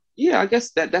yeah, I guess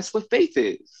that's what faith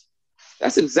is.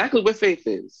 That's exactly what faith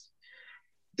is.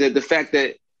 The fact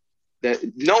that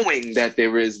knowing that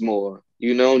there is more,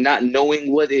 not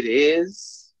knowing what it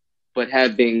is, but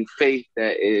having faith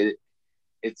that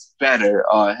it's better,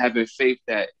 or having faith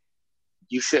that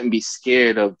you shouldn't be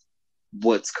scared of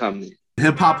what's coming.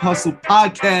 Hip Hop Hustle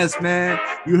Podcast, man.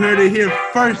 You heard it here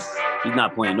first. He's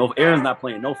not playing. Aaron's not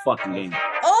playing no fucking game.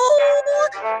 Oh,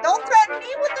 don't threaten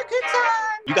me with a good time.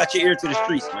 You got your ear to the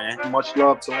streets, man. Much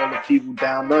love to all the people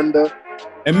down under.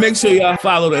 And make sure y'all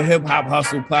follow the Hip Hop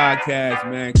Hustle Podcast,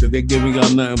 man, because they're giving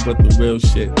y'all nothing but the real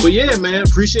shit. But yeah, man,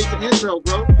 appreciate the intro,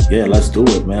 bro. Yeah, let's do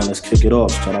it, man. Let's kick it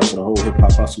off. Shout out to the whole Hip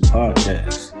Hop Hustle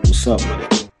Podcast. What's up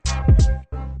with it?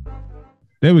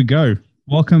 There we go.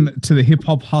 Welcome to the Hip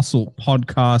Hop Hustle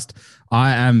Podcast.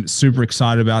 I am super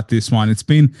excited about this one. It's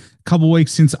been a couple of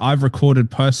weeks since I've recorded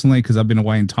personally because I've been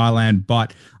away in Thailand,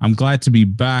 but I'm glad to be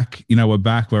back. We're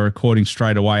back. We're recording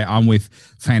straight away. I'm with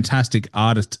fantastic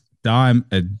artist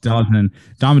Dyme-A-Duzin.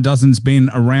 Dyme-A-Duzin's been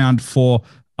around for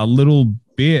a little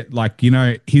bit.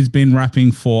 He's been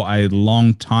rapping for a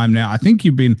long time now. I think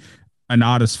you've been an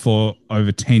artist for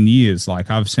over 10 years.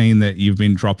 I've seen that you've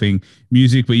been dropping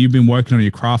music, but you've been working on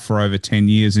your craft for over 10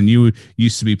 years, and you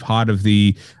used to be part of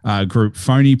the group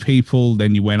Phony People.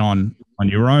 Then you went on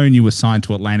your own. You were signed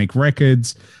to Atlantic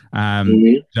Records.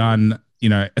 Done,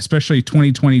 especially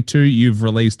 2022, you've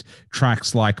released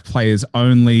tracks like Players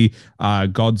Only,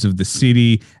 Gods of the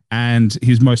City, and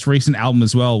his most recent album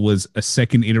as well was a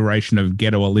second iteration of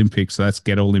Ghetto Olympics. So that's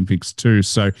Ghetto Olympics 2.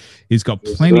 So he's got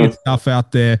plenty of stuff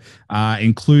out there,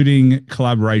 including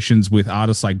collaborations with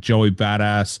artists like Joey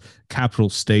Badass, Capital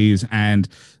Steez, and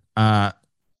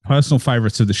personal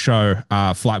favorites of the show,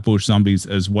 Flatbush Zombies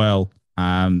as well.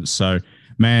 So,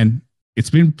 man, it's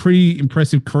been a pretty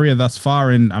impressive career thus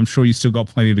far, and I'm sure you still got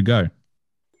plenty to go.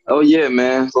 Oh, yeah,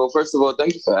 man. Well, first of all,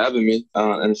 thank you for having me.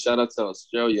 And shout out to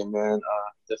Australia, man.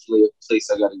 Definitely a place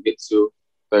I got to get to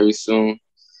very soon.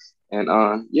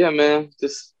 And yeah, man,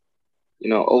 just,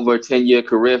 over a 10-year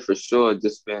career for sure.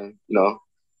 Just been,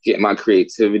 getting my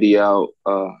creativity out.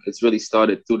 It's really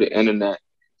started through the internet.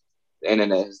 The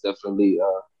internet has definitely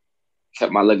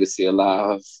kept my legacy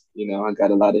alive. I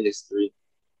got a lot of history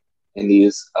in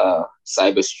these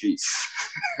cyber streets.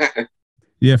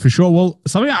 Yeah, for sure. Well,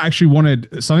 something I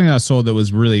saw that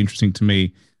was really interesting to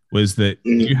me was that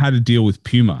you had a deal with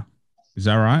Puma. Is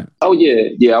that right? Oh, yeah.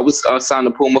 Yeah, I was signed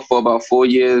to Puma for about 4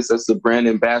 years as the brand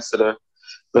ambassador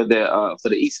for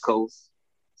the East Coast.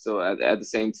 So at the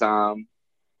same time,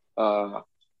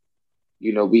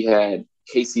 we had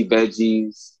Casey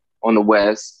Veggies on the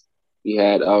West. We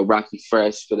had Rocky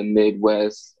Fresh for the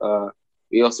Midwest.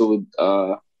 We also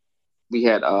we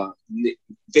had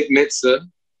Vic Mensa,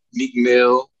 Meek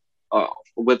Mill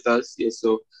with us. Yeah,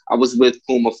 so I was with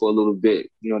Puma for a little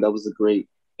bit. That was a great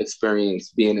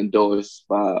experience being endorsed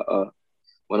by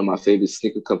one of my favorite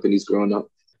sneaker companies growing up.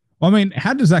 Well, I mean,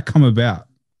 how does that come about?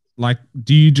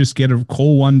 Do you just get a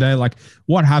call one day?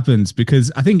 What happens?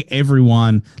 Because I think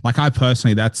everyone, I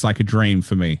personally, that's a dream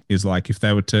for me, is if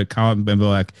they were to come up and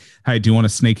be hey, do you want a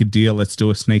sneaker deal? Let's do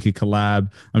a sneaker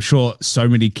collab. I'm sure so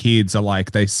many kids are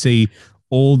they see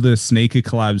all the sneaker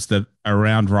collabs that are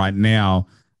around right now.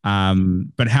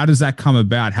 But how does that come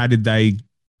about? How did they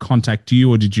contact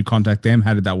you, or did you contact them?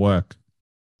 How did that work?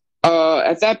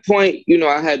 At that point,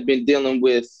 I had been dealing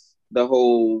with the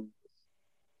whole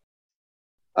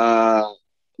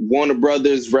Warner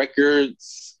Brothers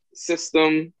Records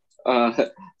system.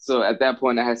 So at that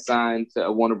point, I had signed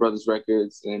to Warner Brothers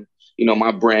Records, and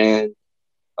my brand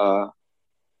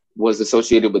was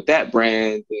associated with that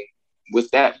brand. And with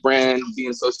that brand being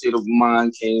associated with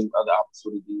mine came other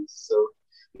opportunities. So,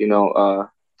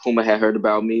 Puma had heard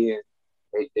about me, and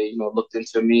they looked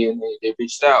into me, and they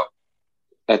reached out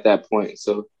at that point.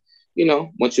 So,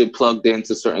 once you're plugged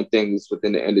into certain things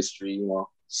within the industry,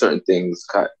 certain things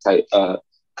kind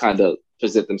of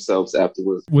present themselves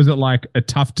afterwards. Was it a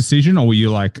tough decision, or were you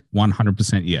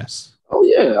 100% yes? Oh,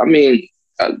 yeah. I mean,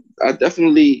 I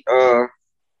definitely,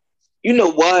 you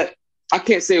know what? I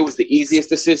can't say it was the easiest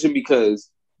decision,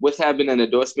 because with having an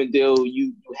endorsement deal,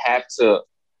 you have to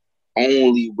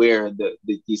only wear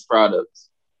these products.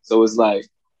 So it's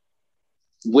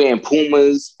wearing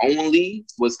Pumas only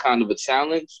was kind of a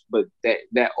challenge, but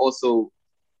that also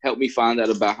helped me find out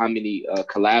about how many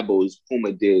collabos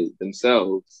Puma did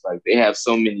themselves. They have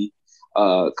so many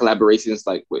collaborations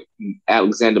with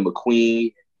Alexander McQueen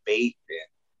and Bait, and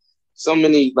so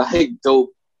many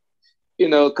dope,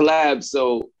 collabs.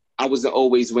 So I wasn't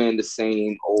always wearing the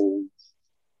same old,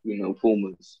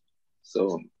 Pumas.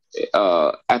 So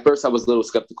at first I was a little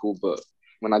skeptical, but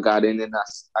when I got in and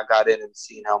I got in and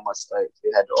seen how much like they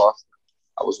had to offer,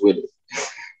 I was with it.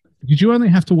 Did you only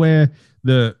have to wear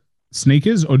the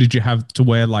sneakers, or did you have to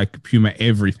wear like Puma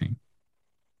everything?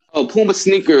 Oh, Puma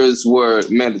sneakers were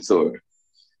mandatory,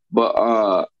 but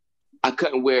I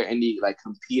couldn't wear any like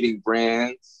competing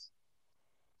brands.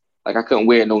 Like I couldn't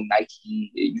wear no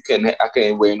Nike. I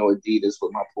couldn't wear no Adidas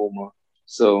with my Puma.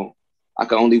 So I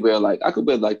could wear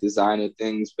like designer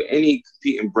things, but any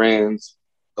competing brands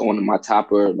on my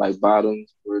top or like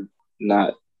bottoms were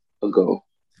not a go.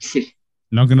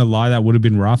 Not gonna lie, that would have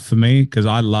been rough for me because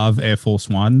I love Air Force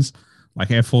Ones.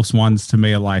 Like Air Force Ones to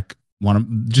me are like one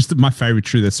of just my favorite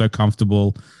shoe. They're so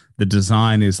comfortable. The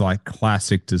design is like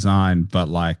classic design, but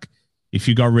like if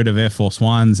you got rid of Air Force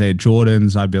Ones, Air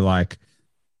Jordans, I'd be like,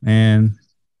 man,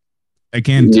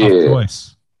 again, tough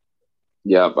choice.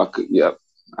 Yep,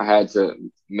 I had to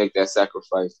make that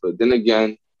sacrifice. But then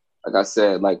again, like I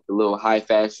said, like the little high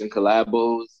fashion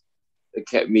collabos, it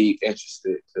kept me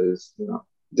interested because,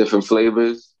 different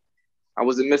flavors. I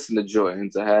wasn't missing the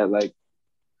Jordans. I had like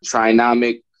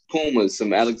Trinomic Pumas,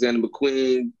 some Alexander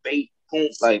McQueen, bait Puma,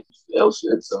 like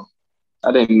shit. So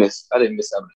I didn't miss out.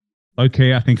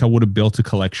 Okay, I think I would have built a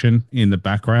collection in the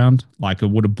background. Like I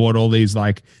would have bought all these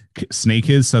like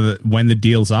sneakers so that when the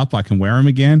deal's up, I can wear them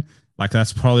again. Like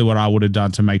that's probably what I would have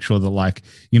done to make sure that like,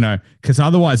 because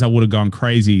otherwise I would have gone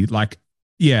crazy. Like,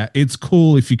 yeah, it's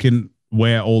cool if you can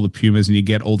wear all the Pumas and you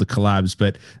get all the collabs,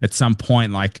 but at some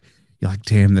point, like you're like,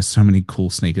 damn, there's so many cool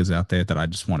sneakers out there that I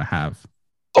just want to have.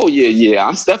 Oh yeah.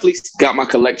 I'm definitely got my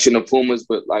collection of Pumas,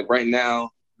 but like right now,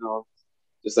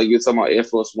 just like you're talking about Air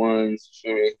Force Ones,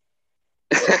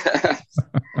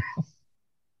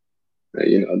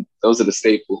 those are the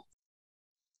staple.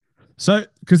 So,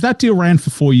 because that deal ran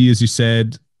for 4 years, you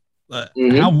said, what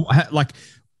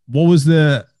was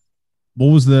the,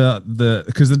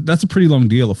 because that's a pretty long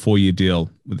deal, a 4-year deal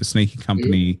with a sneaker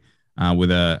company, with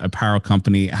a apparel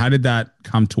company. How did that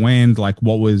come to end? Like,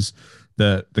 what was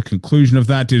the conclusion of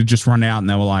that? Did it just run out and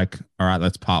they were like, all right,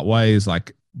 let's part ways?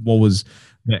 Like, what was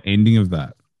the ending of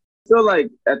that? I feel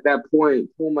like at that point,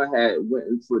 Puma had went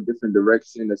into a different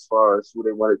direction as far as who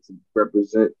they wanted to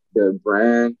represent their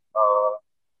brand.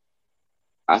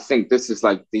 I think this is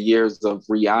like the years of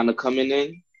Rihanna coming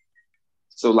in.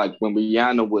 So like when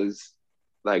Rihanna was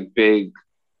like big,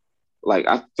 like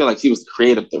I feel like she was the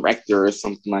creative director or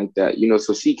something like that,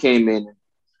 so she came in.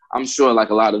 I'm sure like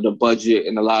a lot of the budget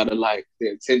and a lot of like the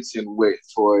attention went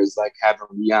towards like having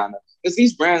Rihanna, because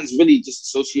these brands really just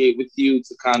associate with you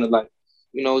to kind of like,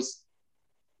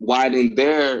 widen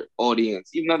their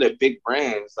audience. Even though they're big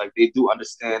brands, like they do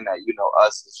understand that,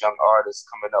 us as young artists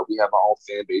coming up, we have our own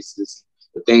fan bases.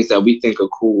 The things that we think are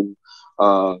cool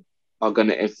are going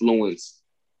to influence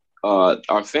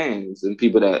our fans and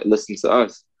people that listen to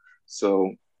us.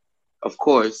 So, of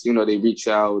course, they reach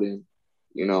out and,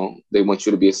 they want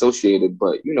you to be associated.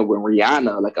 But, when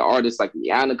Rihanna, like an artist like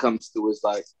Rihanna comes through, it's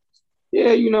like,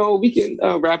 yeah, we can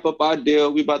wrap up our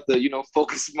deal. We about to,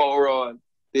 focus more on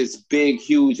this big,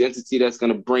 huge entity that's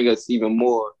going to bring us even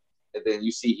more. And then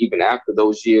you see even after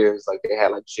those years, like they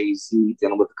had like Jay-Z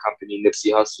dealing with the company,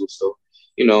 Nipsey Hussle. So,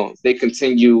 they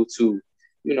continue to,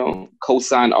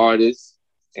 co-sign artists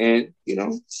and,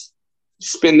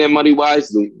 spend their money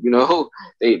wisely.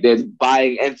 They're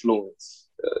buying influence,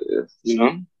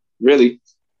 really.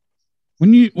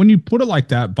 When you put it like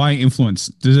that, buying influence,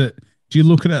 do you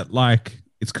look at it like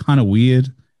it's kind of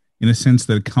weird in a sense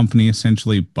that a company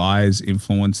essentially buys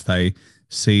influence? They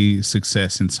see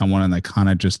success in someone and they kind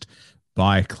of just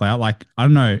buy clout. Like, I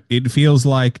don't know, it feels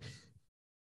like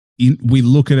we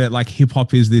look at it like hip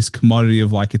hop is this commodity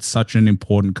of like, it's such an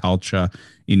important culture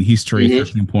in history,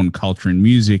 such an important culture in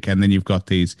music. And then you've got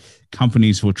these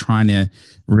companies who are trying to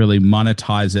really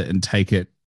monetize it and take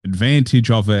advantage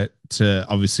of it to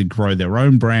obviously grow their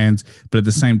own brands. But at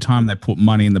the same time, they put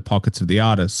money in the pockets of the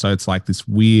artists. So it's like this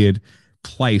weird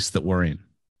place that we're in.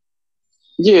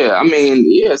 Yeah, I mean,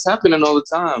 it's happening all the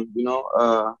time,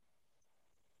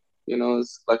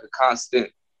 it's like a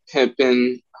constant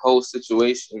pimping whole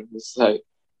situation. It's like,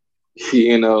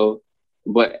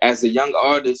 but as a young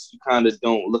artist, you kind of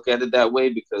don't look at it that way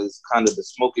because kind of the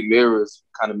smoke and mirrors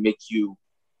kind of make you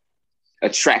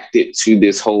attracted to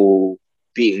this whole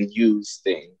being used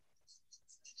thing.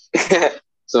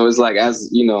 So it's like,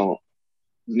 as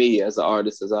me as an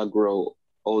artist, as I grow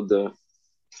older,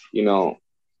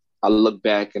 I look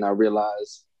back and I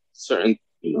realize certain,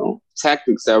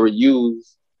 tactics that were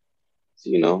used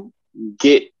to,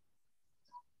 get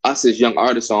us as young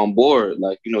artists on board.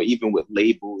 Like, even with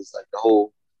labels, like the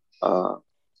whole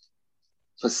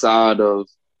facade of,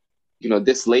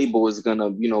 this label is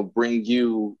gonna, bring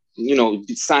you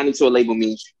signing to a label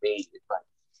means you made it. Like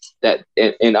that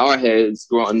in our heads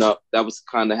growing up, that was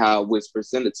kind of how it was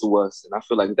presented to us. And I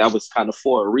feel like that was kind of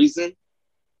for a reason.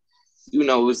 It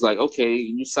was like, okay,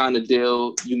 you signed a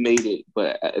deal, you made it.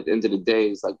 But at the end of the day,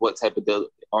 it's like, what type of deal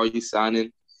are you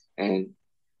signing? And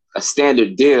a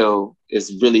standard deal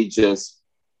is really just,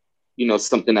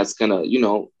 something that's gonna,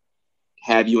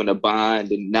 have you in a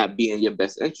bind and not be in your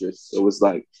best interest. So it's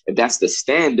like, if that's the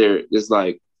standard, it's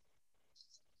like,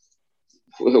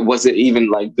 was it even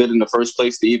like good in the first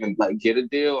place to even like get a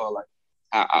deal? Or like,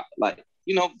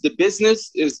 the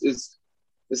business is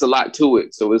a lot to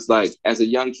it. So it's like, as a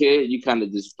young kid, you kind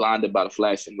of just blinded by the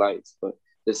flashing lights, but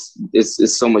it's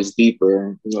so much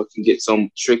deeper. It can get so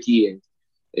tricky, and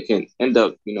it can end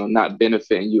up, not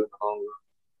benefiting you in the long run.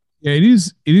 Yeah, it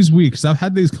is weird because I've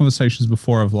had these conversations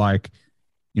before of like,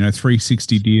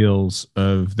 360 deals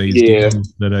of these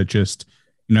deals that are just,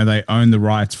 they own the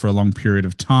rights for a long period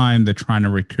of time. They're trying to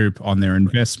recoup on their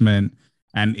investment.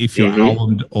 And if your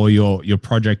album or your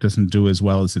project doesn't do as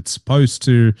well as it's supposed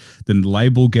to, then the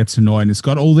label gets annoyed. And it's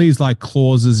got all these like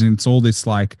clauses, and it's all this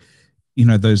like,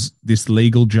 this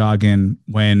legal jargon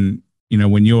when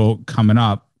you're coming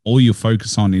up, all you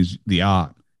focus on is the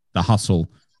art, the hustle,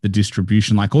 the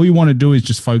distribution. Like all you want to do is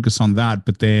just focus on that,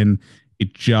 but then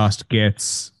it just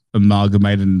gets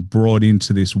amalgamated and brought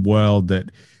into this world that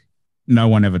no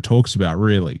one ever talks about,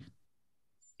 really.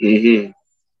 Mm-hmm.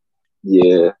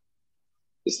 Yeah.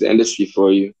 It's the industry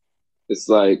for you. It's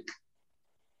like,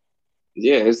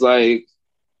 I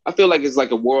feel like it's like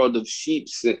a world of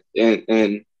sheeps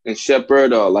and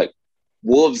shepherd, or like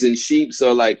wolves and sheep.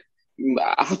 So like,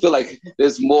 I feel like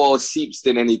there's more sheeps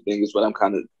than anything is what I'm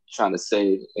kind of trying to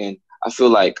say. And I feel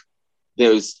like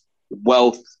there's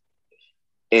wealth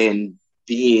in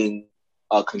being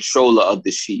a controller of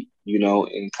the sheep,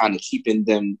 and kind of keeping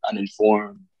them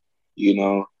uninformed,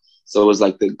 So it's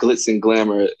like the glitz and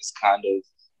glamour is kind of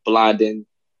blinding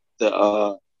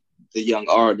the young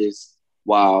artist,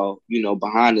 while,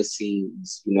 behind the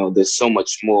scenes, there's so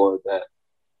much more that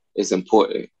is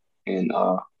important. And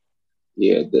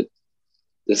the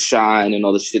shine and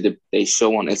all the shit that they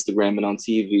show on Instagram and on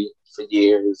TV for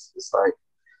years, it's like,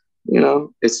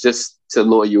 it's just to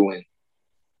lure you in.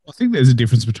 I think there's a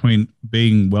difference between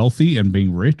being wealthy and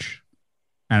being rich.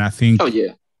 And I think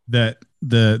that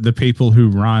the people who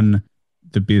run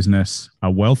the business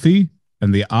are wealthy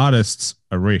and the artists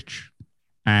are rich.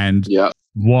 And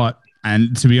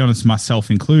and to be honest,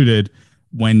 myself included,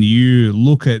 when you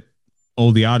look at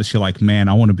all the artists, you're like, man,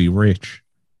 I want to be rich.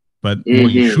 But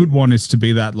what you should want is to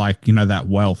be that, like, that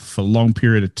wealth for a long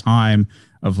period of time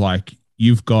of like,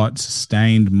 you've got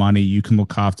sustained money. You can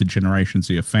look after generations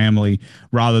of your family,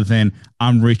 rather than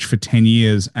I'm rich for 10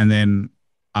 years and then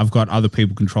I've got other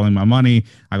people controlling my money.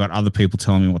 I got other people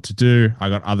telling me what to do. I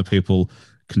got other people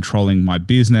controlling my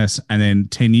business. And then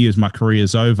 10 years, my career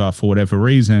is over for whatever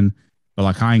reason. But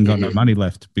like, I ain't got no money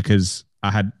left because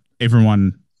I had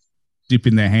everyone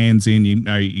dipping their hands in.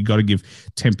 You got to give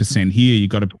 10% here. You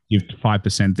got to give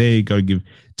 5% there. You got to give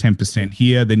 10%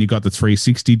 here. Then you got the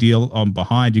 360 deal on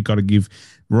behind. You got to give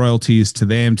royalties to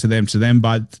them.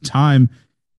 By the time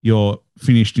you're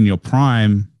finished in your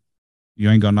prime, you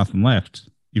ain't got nothing left.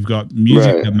 You've got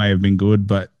music that may have been good,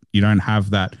 but you don't have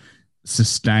that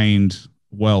sustained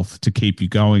wealth to keep you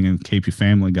going and keep your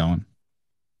family going.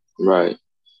 Right.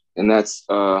 And that's,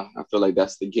 I feel like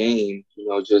that's the game,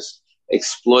 just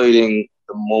exploiting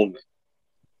the moment.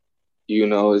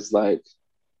 It's like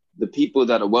the people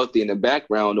that are wealthy in the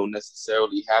background don't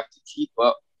necessarily have to keep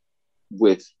up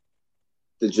with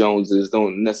the Joneses,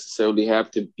 don't necessarily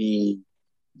have to be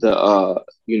the,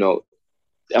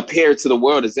 appear to the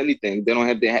world as anything. They don't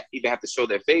have to even have to show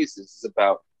their faces. It's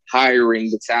about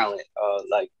hiring the talent,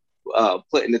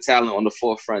 putting the talent on the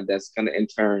forefront that's going to in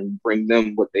turn bring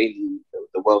them what they need,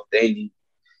 the wealth they need,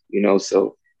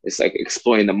 so it's like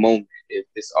exploiting the moment. If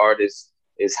this artist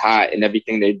is hot and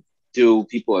everything they do,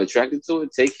 people are attracted to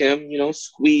it, take him,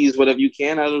 squeeze whatever you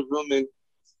can out of the room, and,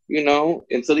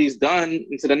 until he's done,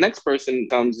 until the next person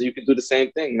comes, you can do the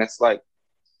same thing. That's like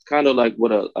kind of like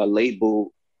what a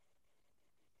label,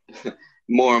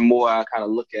 more and more, I kind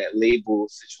of look at label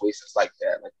situations like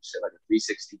that, like you said, like a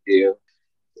 360 deal,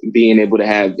 being able to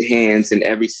have hands in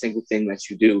every single thing that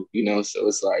you do, so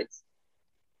it's like,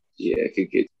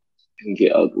 it can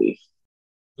get ugly.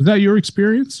 Was that your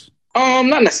experience?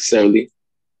 Not necessarily.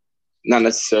 I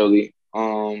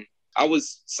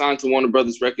was signed to Warner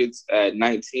Brothers Records at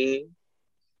 19.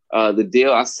 The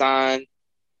deal I signed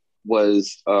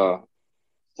was for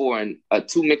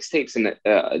two mixtapes and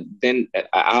then an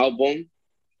album.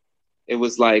 It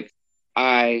was like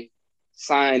I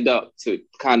signed up to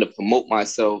kind of promote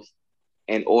myself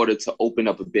in order to open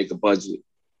up a bigger budget.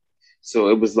 So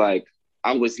it was like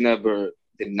I was never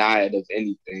denied of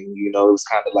anything. You know, it was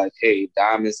kind of like, hey,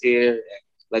 Diamond's here, and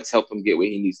let's help him get where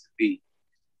he needs to be.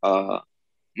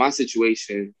 My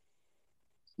situation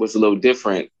was a little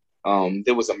different.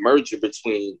 There was a merger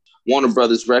between Warner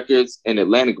Brothers Records and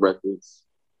Atlantic Records,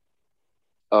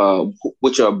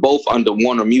 which are both under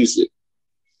Warner Music.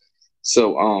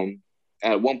 So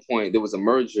at one point there was a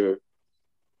merger,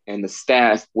 and the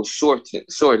staff was shortened.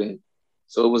 So it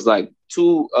was like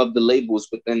two of the labels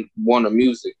within Warner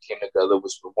Music came together,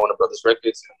 which were Warner Brothers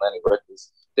Records and Atlantic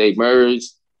Records. They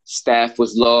merged. Staff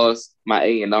was lost. My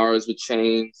A&Rs were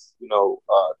changed. You know,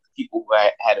 the people who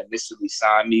had initially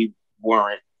signed me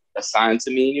weren't assigned to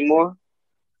me anymore.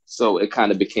 So it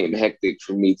kind of became hectic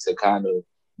for me to kind of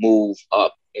move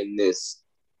up in this,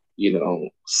 you know,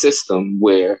 system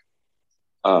where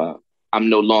I'm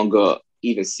no longer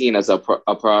even seen as a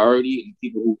priority, and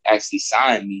people who actually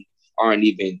signed me aren't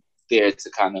even there to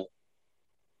kind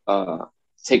of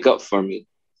take up for me.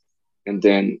 And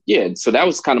then, yeah, so that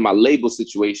was kind of my label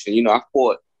situation. You know, I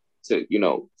fought to, you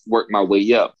know, work my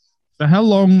way up. So how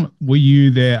long were you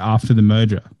there after the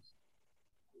merger?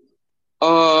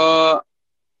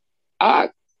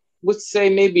 I would say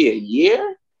maybe a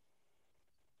year,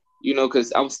 you know,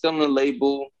 because I was still on the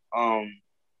label. I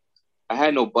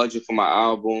had no budget for my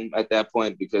album at that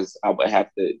point because I would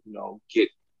have to, you know, get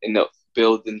in the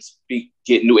building,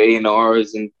 get new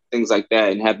A&Rs and things like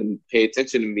that, and have them pay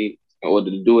attention to me in order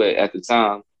to do it at the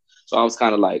time. So I was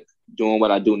kind of like doing what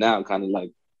I do now, kind of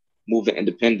like moving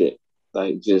independent,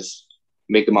 like just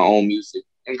making my own music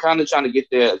and kind of trying to get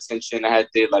their attention. I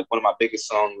did like one of my biggest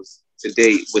songs to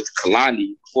date with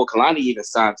Kalani, before Kalani even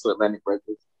signed to Atlantic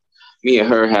Records. Me and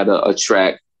her had a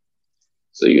track.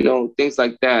 So, you know, things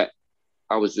like that.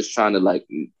 I was just trying to like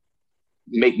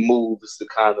make moves to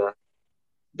kind of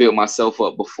build myself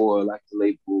up before like the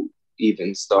label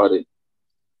even started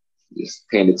just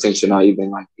paying attention or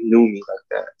even like knew me like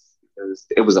that, because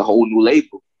it was a whole new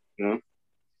label, you know?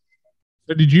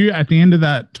 So did you, at the end of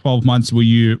that 12 months,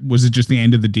 was it just the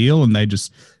end of the deal and they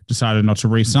just decided not to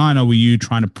re-sign, or were you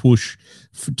trying to push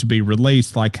to be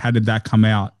released? Like, how did that come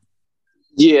out?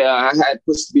 Yeah, I had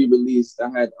pushed to be released. I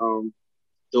had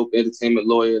dope entertainment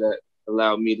lawyer that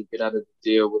allowed me to get out of the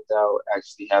deal without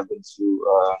actually having to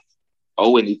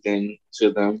owe anything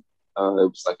to them. It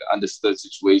was like an understood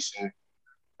situation.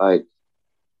 Like,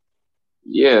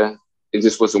 yeah, it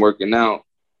just wasn't working out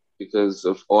because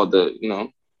of all the, you know,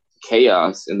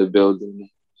 chaos in the building.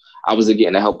 I wasn't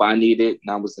getting the help I needed,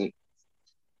 and I wasn't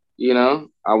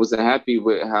happy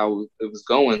with how it was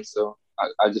going. So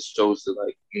I just chose to,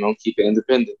 like, you know, keep it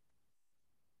independent.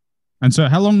 And so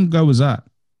how long ago was that?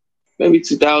 Maybe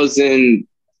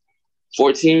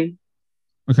 2014.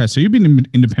 Okay, so you've been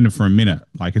independent for a minute.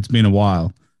 Like, it's been a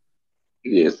while.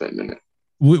 Yeah, it's been a minute.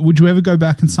 Would you ever go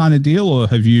back and sign a deal, or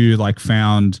have you like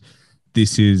found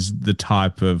this is the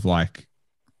type of like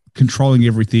controlling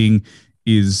everything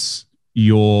is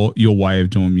your way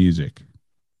of doing music?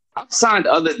 I've signed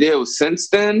other deals since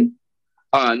then.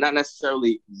 Not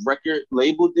necessarily record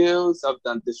label deals. I've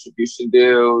done distribution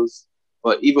deals,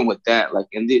 but even with that, like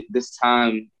in this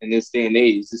time, in this day and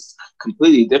age, it's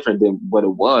completely different than what it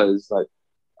was. Like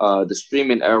the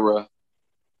streaming era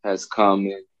has come,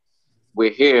 and we're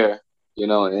here, you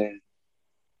know, and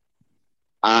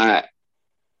I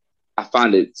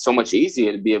find it so much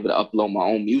easier to be able to upload my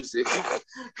own music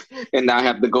and not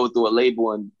have to go through a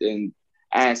label and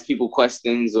ask people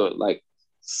questions or like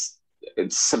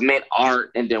submit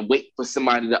art and then wait for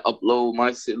somebody to upload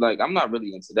my shit. Like, I'm not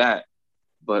really into that.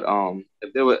 But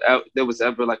if there was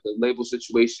ever like a label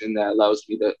situation that allows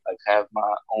me to like have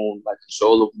my own like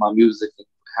control of my music and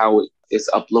how it's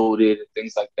uploaded and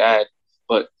things like that,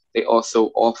 but they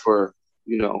also offer,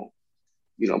 you know,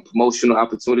 promotional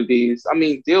opportunities. I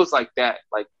mean, deals like that,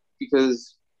 like,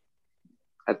 because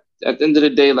at the end of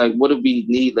the day, like, what do we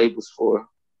need labels for?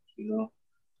 You know,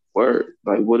 word.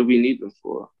 Like, what do we need them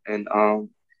for? And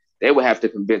they would have to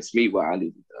convince me why I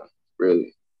needed them,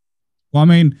 really. Well, I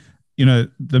mean, you know,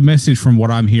 the message from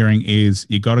what I'm hearing is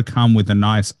you got to come with a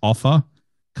nice offer,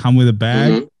 come with a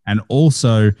bag, and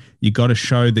also you got to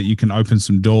show that you can open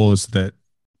some doors that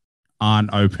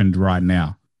aren't opened right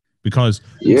now. Because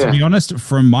to be honest,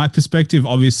 from my perspective,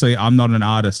 obviously I'm not an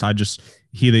artist. I just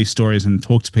hear these stories and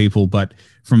talk to people. But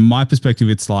from my perspective,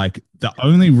 it's like the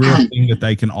only real thing that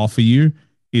they can offer you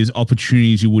is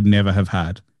opportunities you would never have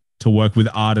had to work with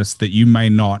artists that you may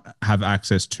not have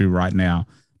access to right now.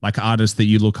 Like artists that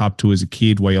you look up to as a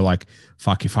kid where you're like,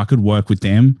 fuck, if I could work with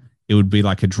them, it would be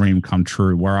like a dream come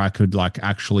true where I could like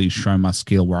actually show my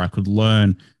skill, where I could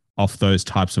learn off those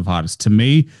types of artists. To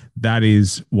me, that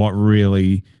is what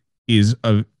really is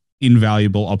an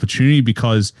invaluable opportunity,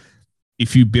 because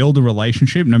if you build a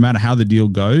relationship, no matter how the deal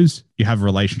goes, you have a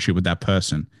relationship with that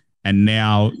person. And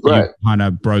now Right. you've kind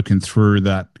of broken through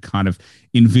that kind of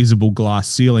invisible glass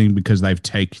ceiling because they've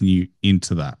taken you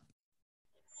into that.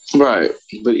 Right.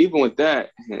 But even with that,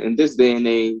 in this day and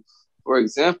age, for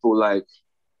example, like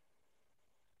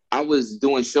I was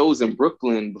doing shows in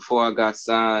Brooklyn before I got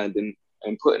signed,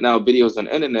 and putting out videos on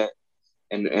the internet,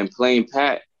 and playing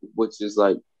Pat, which is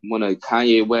like one of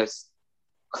Kanye West's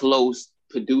close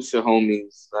producer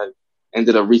homies, like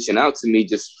ended up reaching out to me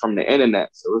just from the internet.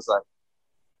 So it's like,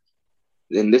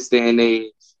 in this day and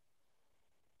age,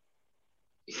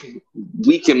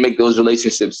 we can make those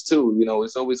relationships too. You know,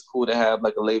 it's always cool to have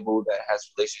like a label that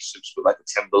has relationships with like a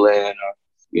Timberland, or,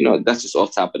 you know, that's just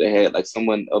off top of the head, like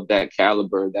someone of that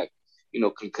caliber that, you know,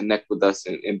 can connect with us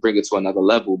and bring it to another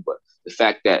level. But the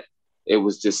fact that it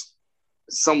was just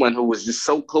someone who was just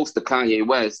so close to Kanye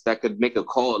West that could make a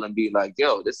call and be like,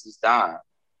 yo, this is Dyme,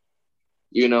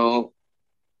 you know,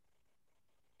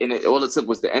 and all it took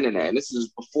was the internet. And this is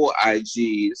before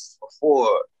IG, this is before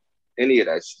any of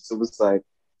that shit. So it was like,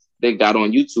 they got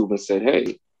on YouTube and said,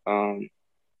 hey,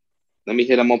 let me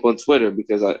hit him up on Twitter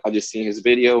because I just seen his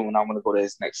video and I want to go to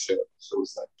his next show. So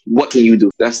it's like, what can you do?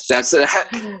 That's that's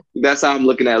how I'm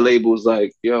looking at labels.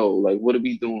 Like, yo, like, what are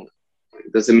we doing?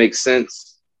 Does it make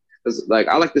sense? Because, like,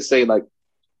 I like to say, like,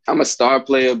 I'm a star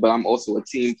player, but I'm also a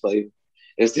team player.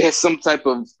 Is there some type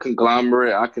of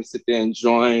conglomerate I can sit there and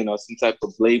join, or some type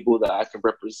of label that I can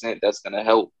represent that's gonna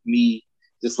help me?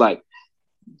 Just like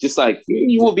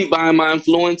you will be buying my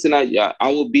influence, and I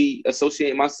will be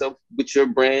associating myself with your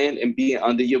brand and being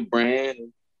under your brand.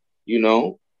 You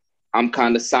know, I'm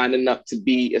kind of signing up to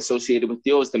be associated with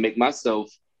yours to make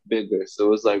myself bigger.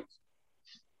 So it's like,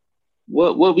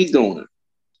 what are we doing?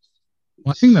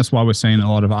 Well, I think that's why we're seeing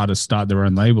a lot of artists start their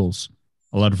own labels.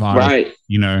 A lot of artists, Right.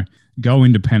 you know, go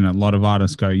independent. A lot of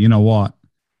artists go, you know what,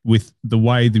 with the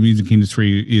way the music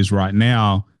industry is right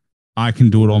now, I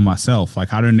can do it all myself.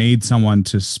 Like, I don't need someone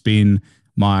to spin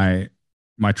my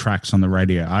tracks on the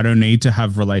radio. I don't need to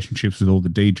have relationships with all the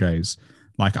DJs.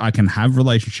 Like, I can have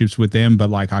relationships with them,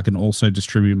 but like I can also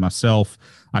distribute myself.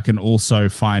 I can also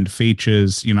find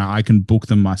features, you know, I can book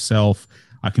them myself.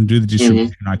 I can do the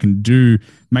distribution. I can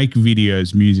make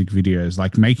videos, music videos.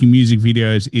 Like, making music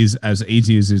videos is as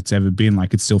easy as it's ever been.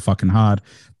 Like, it's still fucking hard,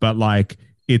 but like,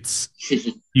 it's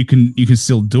you can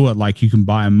still do it. Like, you can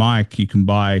buy a mic, you can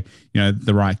buy, you know,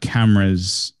 the right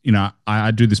cameras. You know,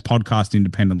 I do this podcast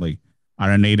independently. I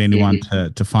don't need anyone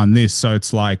to fund this. So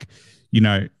it's like, you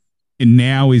know,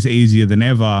 now is easier than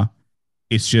ever.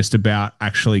 It's just about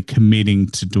actually committing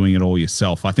to doing it all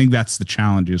yourself. I think that's the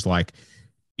challenge, is like,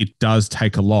 it does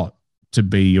take a lot to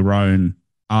be your own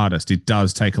artist. It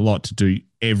does take a lot to do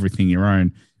everything your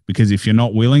own, because if you're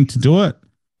not willing to do it,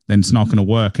 then it's not going to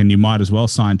work. And you might as well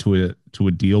sign to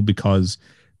a deal, because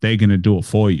they're going to do it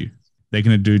for you. They're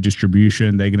going to do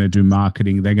distribution. They're going to do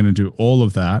marketing. They're going to do all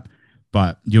of that,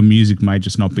 but your music may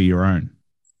just not be your own.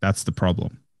 That's the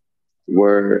problem.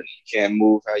 Where you can't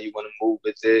move how you want to move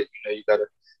with it. You know, you got to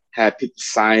have people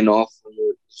sign off on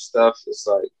your stuff. It's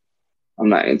like, I'm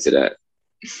not into that.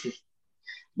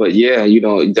 But yeah, you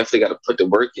know, you definitely got to put the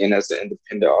work in as an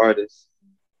independent artist.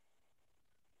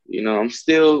 You know, I'm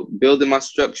still building my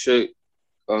structure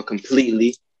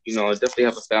completely. You know, I definitely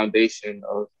have a foundation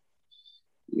of,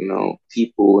 you know,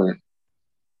 people and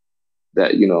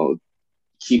that, you know,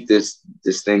 keep this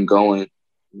thing going.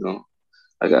 You know,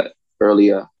 I got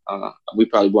earlier, we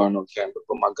probably weren't on camera,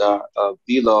 but my guy,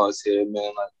 V-Law is here,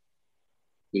 man. Like,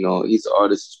 you know, he's an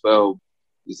artist as well.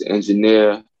 He's an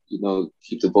engineer. You know,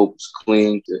 keep the vocals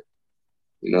clean.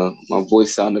 You know, my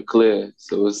voice sounded clear.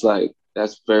 So it's like,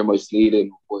 that's very much needed.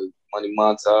 With money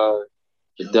montage,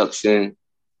 production,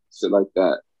 shit like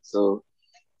that. So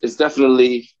it's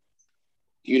definitely,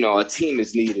 you know, a team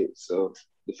is needed. So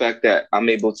the fact that I'm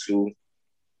able to,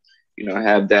 you know,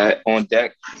 have that on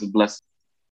deck is a blessing.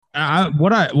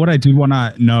 What I do want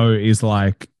to know is,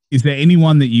 like, is there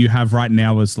anyone that you have right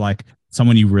now as like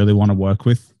someone you really want to work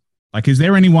with? Like, is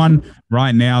there anyone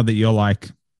right now that you're like,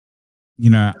 you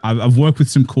know, I've worked with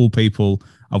some cool people.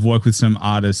 I've worked with some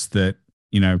artists that,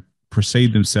 you know,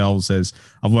 perceive themselves as,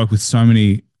 I've worked with so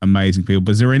many amazing people,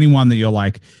 but is there anyone that you're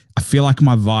like, I feel like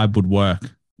my vibe would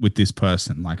work with this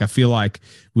person? Like, I feel like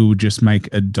we would just make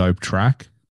a dope track.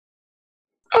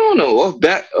 I don't know.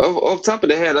 Off top of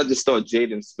the head, I just thought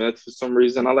Jaden Smith for some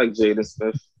reason. I like Jaden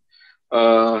Smith.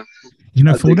 You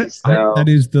know, for that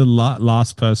is the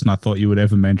last person I thought you would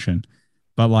ever mention.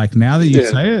 But like now that you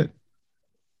Yeah. say it,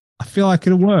 I feel like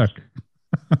it'll work.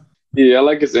 Yeah, I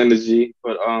like his energy,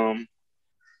 but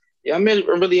yeah, I'm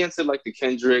really into like the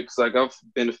Kendricks. Like I've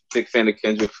been a big fan of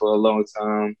Kendrick for a long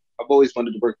time. I've always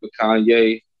wanted to work with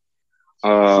Kanye.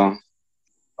 Uh,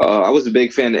 I was a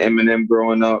big fan of Eminem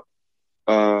growing up.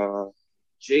 Uh,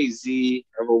 Jay-Z,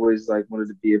 I've always like wanted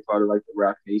to be a part of like the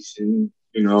Rock Nation,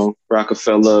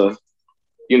 Rockefeller,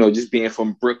 just being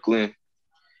from Brooklyn,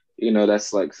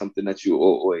 that's like something that you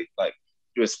always like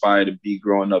you aspire to be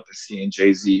growing up and seeing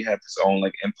Jay-Z have his own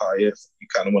like empire. You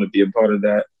kind of want to be a part of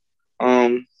that.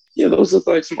 Yeah, those are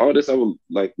like some artists I would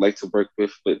like to work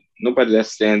with, but nobody that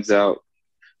stands out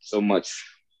so much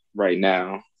right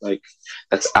now, like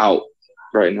that's out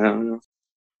right now.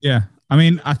 Yeah. I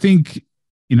mean, I think,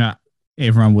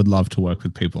 everyone would love to work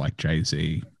with people like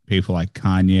Jay-Z, people like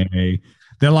Kanye.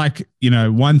 They're like,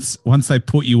 once they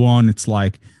put you on, it's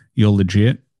like you're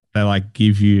legit. They like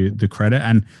give you the credit.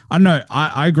 And I know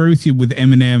I agree with you with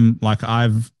Eminem. Like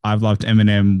I've loved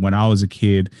Eminem when I was a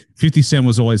kid. 50 Cent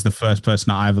was always the first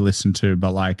person I ever listened to,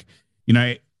 but like,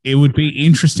 it would be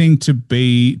interesting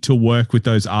to work with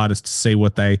those artists to see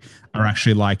what they are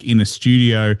actually like in a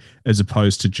studio, as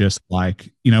opposed to just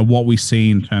like, what we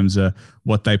see in terms of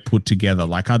what they put together.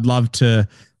 Like I'd love to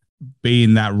be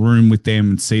in that room with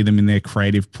them and see them in their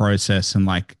creative process and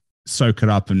like soak it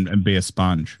up and be a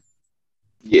sponge.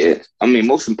 Yeah, I mean,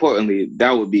 most importantly,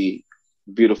 that would be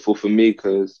beautiful for me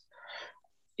because,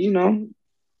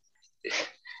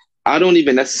 I don't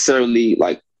even necessarily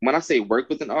like when I say work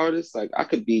with an artist, like I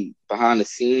could be behind the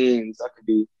scenes, I could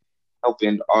be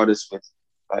helping artists with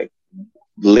like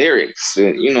lyrics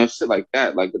and shit like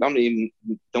that. Like don't even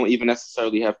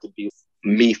necessarily have to be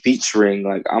me featuring.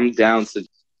 Like I'm down to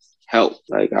help.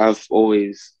 Like I've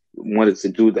always wanted to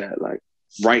do that. Like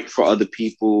write for other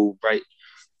people, write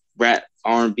rap,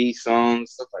 R&B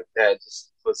songs, stuff like that.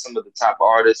 Just for some of the top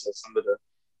artists or some of the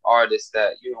artists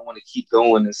that want to keep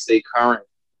going and stay current.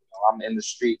 I'm in the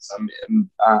streets.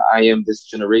 I am this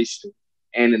generation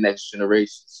and the next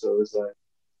generation. So it's like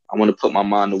I want to put my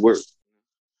mind to work.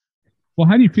 Well,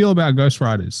 how do you feel about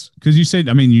ghostwriters? Because you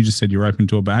just said you're open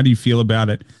to it, but how do you feel about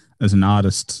it as an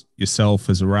artist yourself,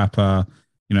 as a rapper,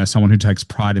 someone who takes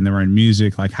pride in their own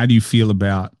music? Like, how do you feel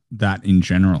about that in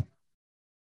general?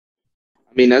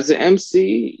 I mean, as an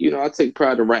MC, I take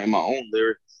pride in writing my own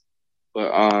lyrics,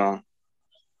 but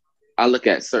I look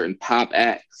at certain pop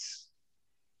acts,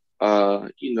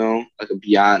 like a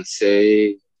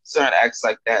Beyonce, certain acts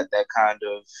like that kind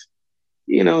of,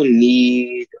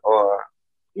 need, or,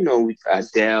 with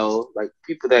Adele, like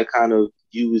people that kind of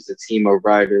use a team of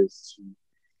writers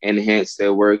to enhance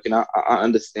their work. And I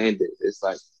understand it. It's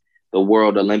like the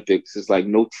World Olympics. It's like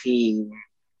no team,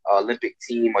 Olympic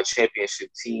team or championship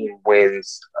team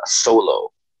wins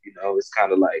solo. It's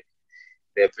kind of like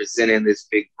they're presenting this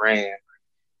big brand.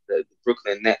 The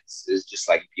Brooklyn Nets is just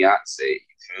like Beyonce. You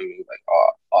feel me? Like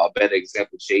a better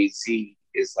example, Jay-Z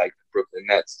is like the Brooklyn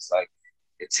Nets. It's like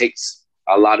it takes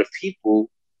a lot of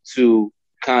people to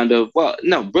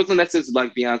Brooklyn Nets is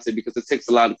like Beyonce because it takes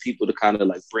a lot of people to kind of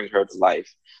like bring her to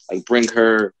life, like bring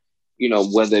her,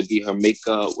 whether it be her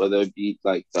makeup, whether it be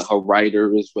like her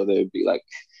writers, whether it be like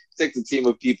it takes a team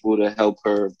of people to help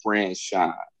her brand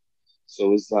shine.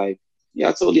 So it's like, yeah,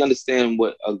 I totally understand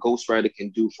what a ghostwriter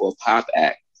can do for a pop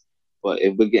act. But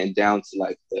if we're getting down to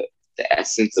like the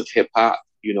essence of hip hop,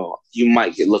 you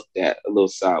might get looked at a little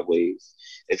sideways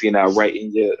if you're not writing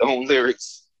your own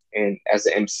lyrics, and as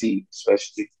an MC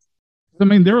especially. I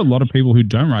mean, there are a lot of people who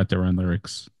don't write their own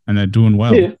lyrics and they're doing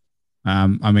well. Yeah.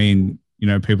 I mean,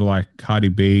 people like Cardi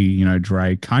B,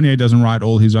 Dre. Kanye doesn't write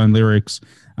all his own lyrics.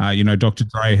 Dr.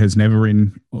 Dre has never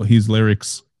written his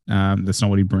lyrics. That's not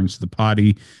what he brings to the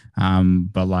party.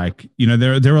 But like,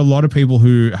 there are a lot of people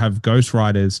who have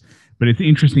ghostwriters, but it's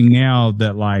interesting now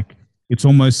that like, it's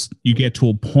almost, you get to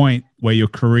a point where your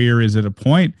career is at a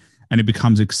point and it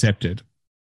becomes accepted.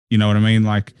 You know what I mean?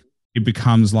 Like it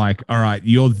becomes like, all right,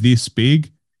 you're this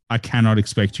big. I cannot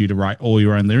expect you to write all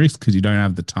your own lyrics because you don't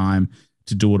have the time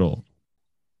to do it all.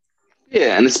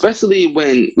 Yeah, and especially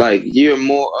when like you're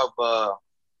more of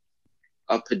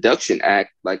a production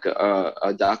act, like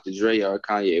a Dr. Dre or a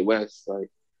Kanye West. Like,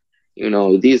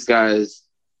 these guys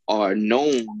are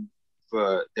known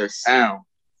for their sound.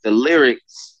 The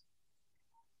lyrics,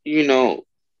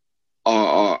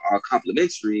 are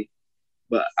complimentary,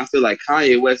 but I feel like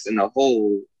Kanye West in the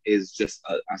whole is just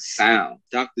a sound.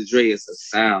 Dr. Dre is a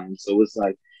sound. So it's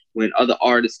like when other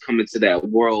artists come into that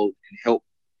world and help,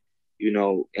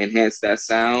 enhance that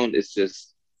sound, it's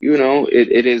just,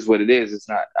 it is what it is. It's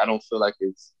not, I don't feel like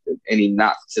it's any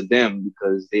knock to them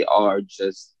because they are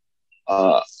just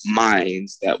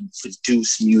minds that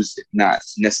produce music, not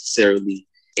necessarily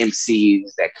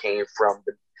MCs that came from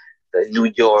the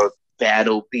New York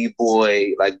battle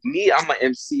b-boy. Like me, I'm an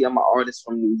MC, I'm an artist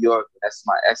from New York. That's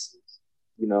my essence,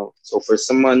 you know. So for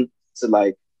someone to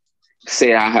like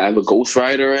say I have a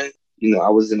ghostwriter and, you know, I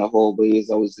was in the hallways,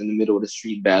 I was in the middle of the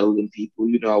street battling people,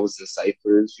 you know, I was in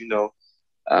ciphers, you know,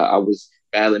 I was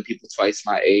battling people twice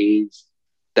my age.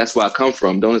 That's where I come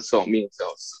from. Don't insult me and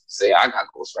say I got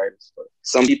ghostwriters. But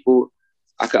some people,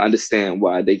 I can understand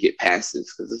why they get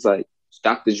passes, because it's like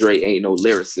Dr. Dre ain't no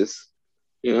lyricist,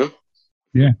 you know?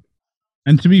 Yeah.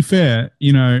 And to be fair,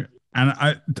 you know,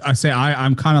 and I say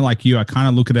I'm kind of like you. I kind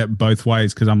of look at it both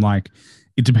ways, because I'm like,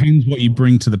 it depends what you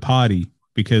bring to the party,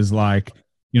 because like,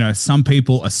 you know, some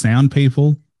people are sound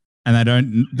people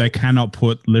and they cannot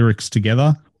put lyrics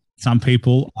together. Some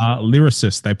people are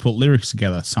lyricists. They put lyrics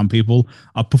together. Some people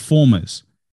are performers.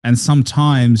 And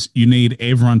sometimes you need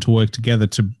everyone to work together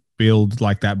to build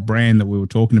like that brand that we were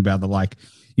talking about, that like,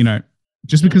 you know,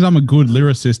 just because I'm a good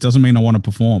lyricist doesn't mean I want to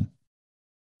perform.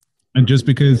 And just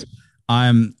because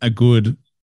I'm a good,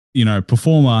 you know,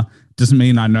 performer doesn't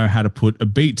mean I know how to put a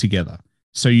beat together.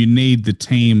 So you need the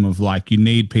team of like, you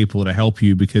need people to help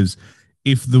you, because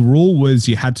if the rule was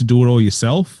you had to do it all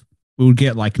yourself, we would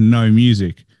get like no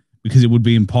music, because it would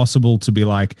be impossible to be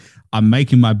like, I'm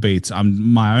making my beats,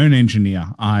 I'm my own engineer,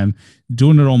 I'm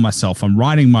doing it all myself, I'm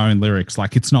writing my own lyrics.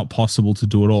 Like it's not possible to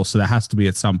do it all. So there has to be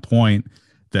at some point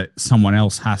that someone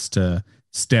else has to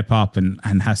step up and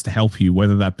has to help you,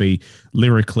 whether that be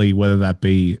lyrically, whether that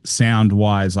be sound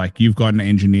wise. Like you've got an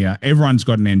engineer, everyone's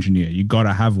got an engineer. You got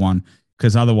to have one,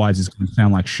 because otherwise it's going to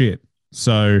sound like shit.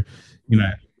 So, you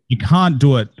know, you can't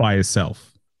do it by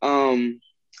yourself.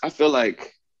 I feel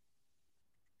like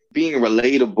being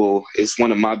relatable is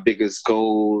one of my biggest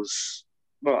goals.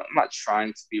 Well, I'm not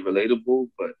trying to be relatable,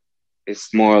 but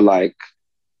it's more like,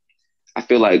 I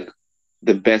feel like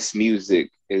the best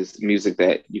music is music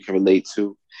that you can relate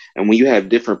to. And when you have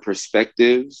different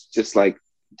perspectives, just like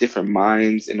different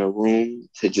minds in a room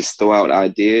to just throw out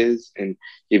ideas and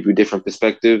give you different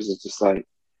perspectives, it's just like,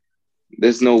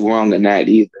 there's no wrong in that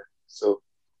either. So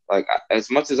like, as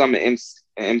much as I'm an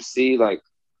MC, like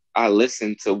I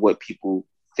listen to what people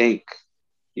think,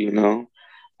 you know?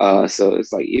 So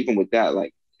it's like, even with that,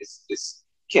 like it's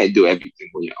you can't do everything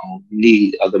on your own. You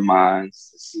need other minds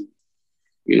to see,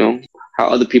 you know, how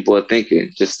other people are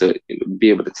thinking, just to, you know, be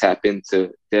able to tap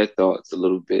into their thoughts a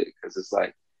little bit. Because it's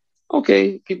like,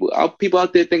 okay, people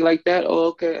out there think like that. Oh,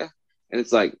 okay. And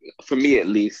it's like, for me at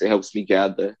least, it helps me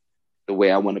gather the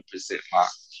way I want to present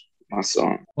my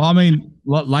song. Well, I mean,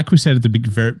 like we said at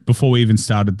the before we even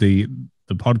started the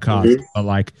podcast, but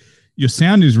like your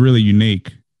sound is really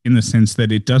unique in the sense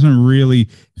that it doesn't really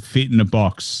fit in a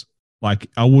box. Like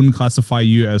I wouldn't classify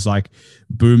you as like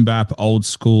boom bap, old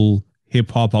school hip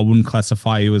hop. I wouldn't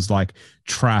classify you as like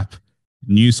trap,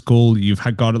 new school. You've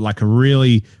got like a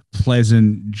really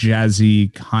pleasant,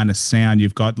 jazzy kind of sound.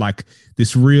 You've got like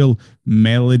this real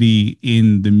melody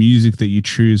in the music that you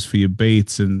choose for your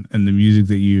beats and the music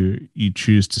that you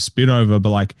choose to spit over. But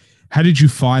like, how did you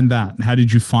find that? How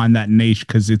did you find that niche?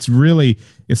 Because it's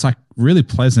like really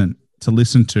pleasant to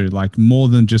listen to, like more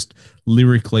than just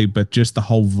lyrically, but just the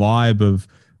whole vibe of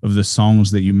the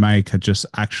songs that you make are just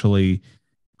actually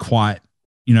quite,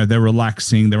 you know, they're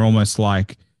relaxing. They're almost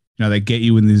like, you know, they get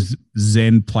you in this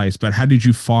Zen place. But how did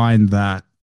you find that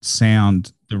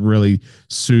sound that really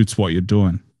suits what you're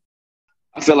doing?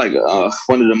 I feel like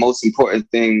one of the most important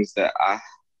things that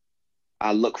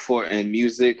I look for in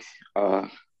music,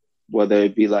 whether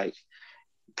it be like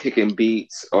picking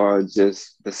beats or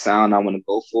just the sound I want to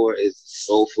go for, is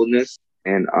soulfulness.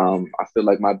 And I feel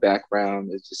like my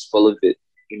background is just full of it,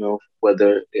 you know,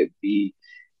 whether it be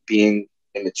being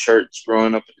in the church,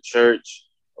 growing up in the church,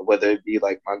 or whether it be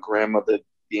like my grandmother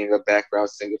being a background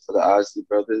singer for the Isley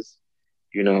Brothers,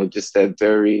 you know, just that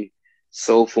very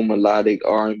soulful, melodic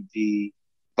R&B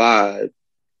vibe.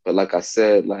 But like I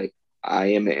said, like I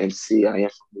am an MC, I am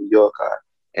from New York,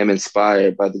 I am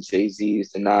inspired by the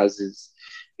Jay-Z's, the Nas's,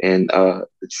 and the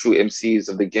true MCs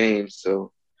of the game.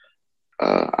 So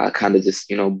I kind of just,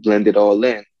 you know, blend it all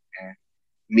in. And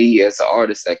me as an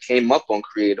artist that came up on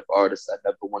creative artists, I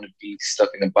never want to be stuck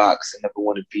in a box. I never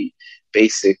want to be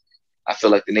basic. I feel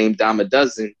like the name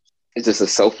Dyme-A-Duzin is just a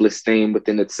selfless thing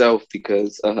within itself,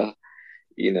 because,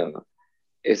 you know,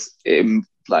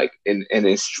 like in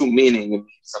its true meaning, it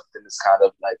means something that's kind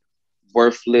of like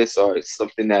worthless, or it's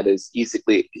something that is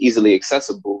easily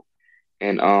accessible.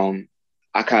 And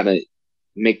I kind of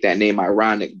make that name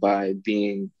ironic by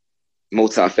being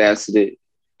multifaceted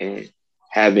and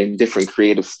having different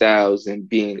creative styles and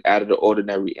being out of the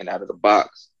ordinary and out of the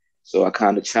box. So I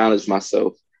kind of challenged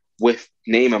myself with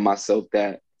naming myself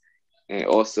that, and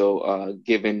also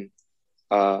giving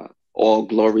all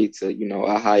glory to,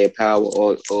 a higher power,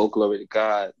 all glory to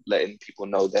God, letting people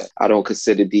know that I don't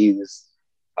consider these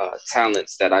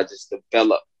talents that I just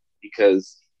developed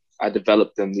because I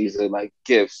developed them. These are like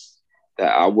gifts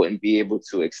that I wouldn't be able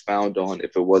to expound on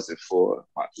if it wasn't for,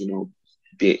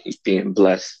 being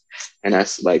blessed. And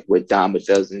that's like what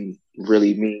Dyme-A-Duzin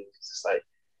really means. It's like,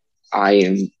 I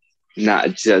am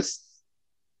not just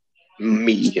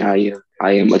me. I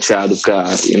am a child of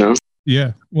God,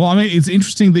 Yeah. Well, I mean, it's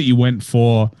interesting that you went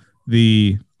for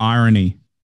the irony,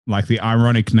 like the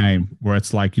ironic name, where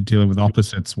it's like you're dealing with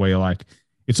opposites, where you're like,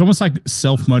 it's almost like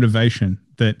self-motivation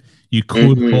that you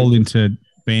could fall into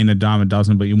being a dime a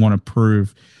dozen, but you want to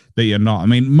prove that you're not. I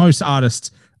mean, most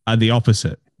artists are the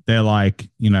opposite. They're like,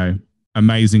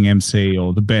 amazing MC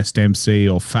or the best MC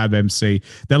or fab MC.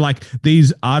 They're like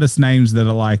these artist names that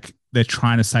are like, they're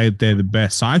trying to say that they're the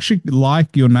best. So I actually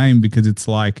like your name because it's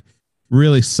like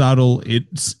really subtle.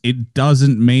 It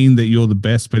doesn't mean that you're the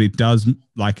best, but it does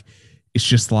it's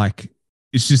just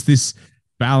this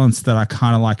balance that I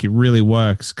kind of like. It really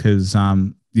works because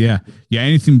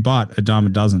anything but a dime a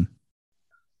dozen.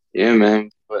 Yeah, man.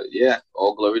 But yeah,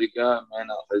 all glory to God, man.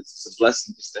 It's a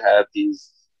blessing just to have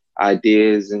these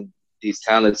ideas and these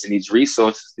talents and these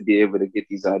resources to be able to get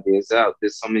these ideas out.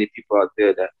 There's so many people out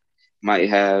there that might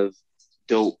have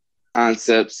dope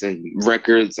concepts and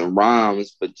records and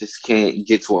rhymes, but just can't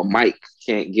get to a mic,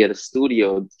 can't get a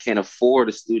studio, can't afford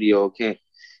a studio,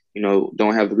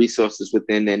 don't have the resources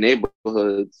within their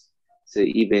neighborhoods to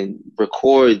even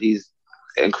record these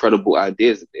incredible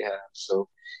ideas that they have. So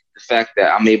the fact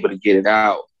that I'm able to get it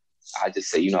out, I just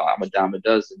say, I'm a dime a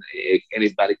dozen.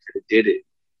 Anybody could have did it.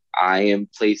 I am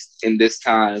placed in this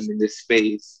time, in this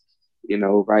space,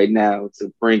 right now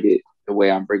to bring it the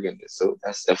way I'm bringing it. So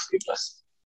that's definitely a blessing.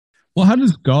 Well, how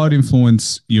does God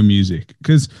influence your music?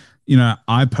 Because,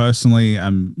 I personally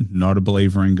am not a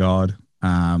believer in God.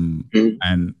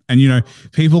 And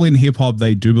people in hip hop,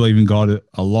 they do believe in God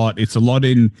a lot. It's a lot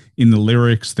in the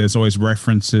lyrics. There's always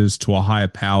references to a higher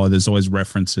power. There's always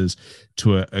references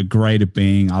to a greater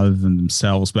being other than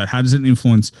themselves. But how does it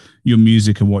influence your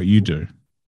music and what you do?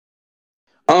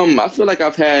 I feel like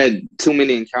I've had too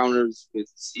many encounters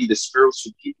with either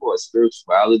spiritual people or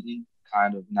spirituality,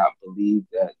 kind of not believe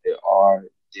that there are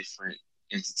different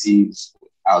entities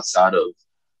outside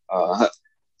of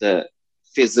the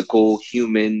physical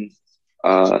human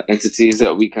entities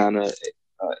that we kind of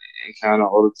encounter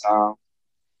all the time.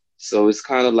 So it's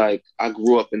kind of like I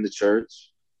grew up in the church.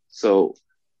 So,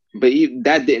 but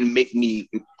that didn't make me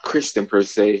Christian per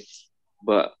se,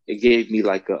 but it gave me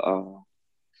like a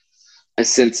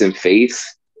sense in faith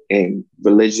and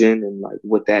religion and like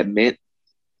what that meant.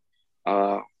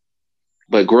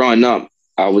 But growing up,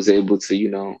 I was able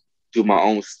to, do my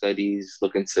own studies,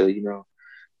 look into,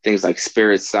 things like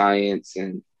spirit science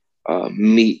and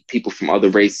meet people from other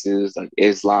races like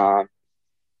Islam,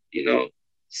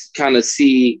 kind of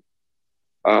see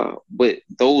what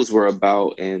those were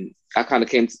about. And I kind of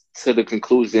came to the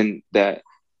conclusion that,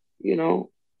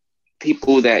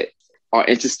 people that are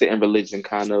interested in religion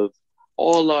kind of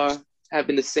all are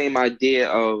having the same idea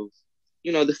of,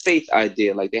 the faith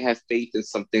idea. Like they have faith in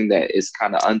something that is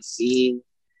kind of unseen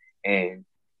and,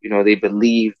 they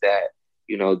believe that,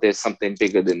 there's something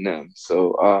bigger than them.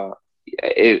 So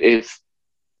if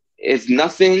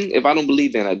nothing, if I don't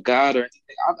believe in a God or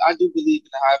anything, I do believe in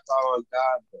the high power of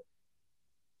God. But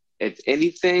if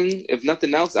anything, if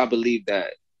nothing else, I believe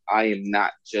that I am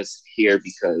not just here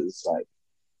because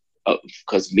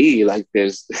me, like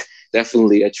there's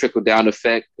definitely a trickle down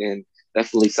effect and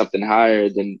definitely something higher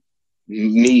than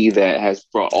me that has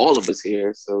brought all of us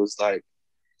here. So it's like,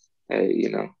 hey,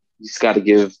 you just got to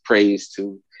give praise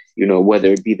to,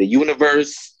 whether it be the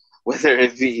universe, whether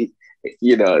it be,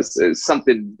 it's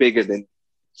something bigger than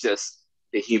just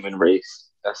the human race.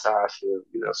 That's how I feel,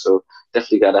 so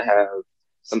definitely got to have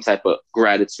some type of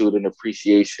gratitude and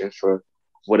appreciation for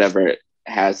whatever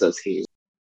has us here.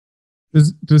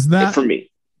 Does that, for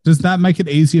me, does that make it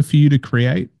easier for you to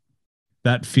create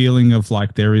that feeling of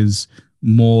like there is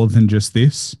more than just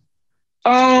this?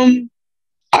 I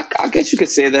guess you could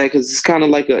say that because it's kind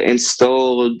of like an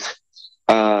installed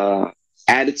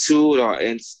attitude or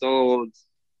installed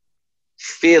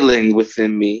feeling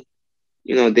within me.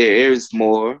 There is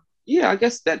more. Yeah, I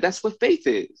guess that's what faith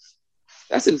is.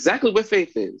 That's exactly what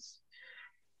faith is.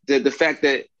 The fact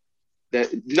that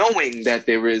knowing that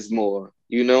there is more,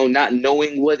 not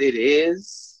knowing what it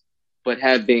is, but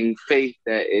having faith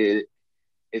that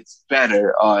it's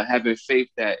better, or having faith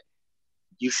that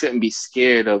you shouldn't be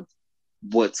scared of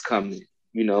what's coming.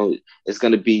 you know, it's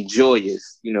going to be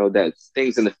joyous, you know, that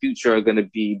things in the future are going to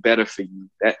be better for you.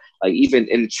 That, like, even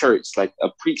in church, like a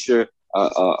preacher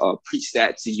preach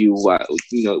that to you while,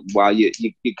 you know, while you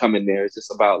come in there. It's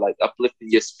just about like uplifting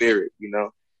your spirit, you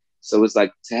know. So it's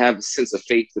like to have a sense of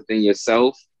faith within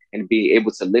yourself and be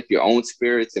able to lift your own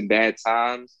spirits in bad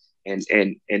times, and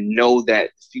know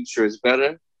that the future is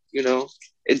better, you know.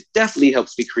 It definitely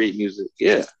helps me create music.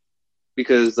 Yeah.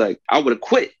 Because like I would have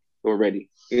quit already,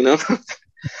 you know.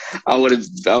 I would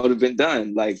have been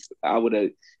done. Like I would have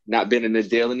not been in the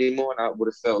deal anymore, and I would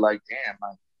have felt like, damn,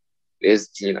 like,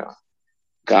 it's, you know,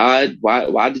 God,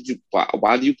 why do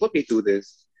you put me through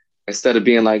this? Instead of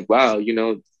being like, wow, you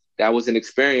know, that was an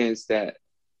experience that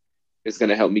is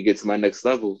gonna help me get to my next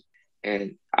level.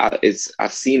 And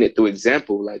I've seen it through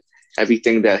example. Like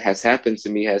everything that has happened to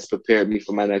me has prepared me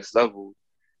for my next level,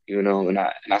 you know. And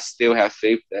I still have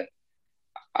faith that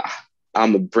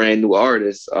I'm a brand new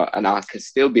artist, and I can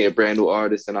still be a brand new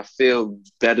artist, and I feel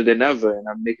better than ever, and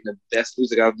I'm making the best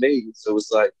music I've made. So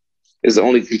it's like, it's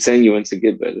only continuing to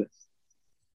get better.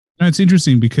 No, it's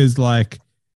interesting because like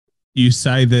you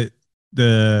say that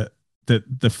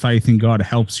the faith in God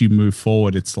helps you move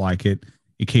forward. It's like it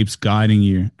keeps guiding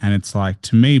you. And it's like,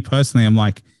 to me personally, I'm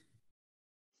like,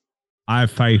 I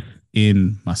have faith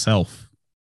in myself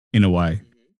in a way.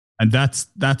 And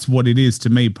that's what it is to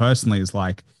me personally, is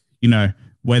like, you know,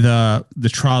 whether the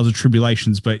trials or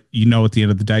tribulations, but you know, at the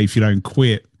end of the day, if you don't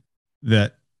quit,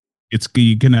 that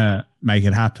you're going to make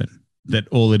it happen. That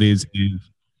all it is, you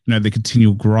know, the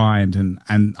continual grind. And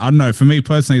I don't know, for me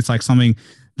personally, it's like something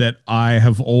that I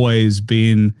have always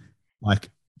been like,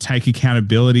 take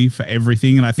accountability for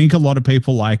everything. And I think a lot of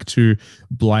people like to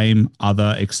blame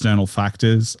other external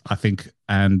factors, I think.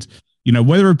 And, you know,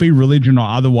 whether it be religion or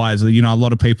otherwise, you know, a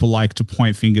lot of people like to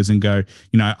point fingers and go,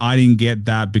 you know, I didn't get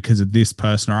that because of this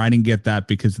person, or I didn't get that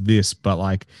because of this. But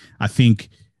like, I think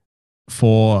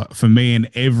for me and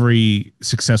every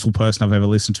successful person I've ever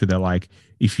listened to, they're like,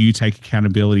 if you take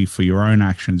accountability for your own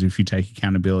actions, if you take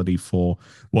accountability for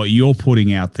what you're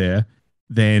putting out there,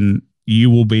 then you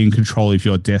will be in control of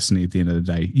your destiny at the end of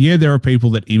the day. Yeah, there are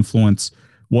people that influence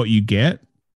what you get,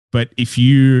 but if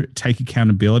you take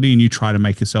accountability and you try to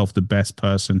make yourself the best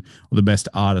person or the best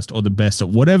artist or the best at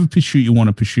whatever pursuit you want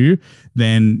to pursue,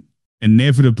 then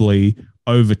inevitably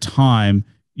over time,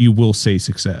 you will see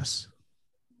success.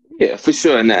 Yeah, for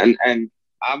sure. And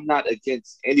I'm not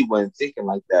against anyone thinking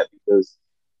like that, because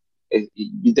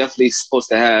you're definitely supposed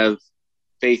to have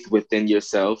faith within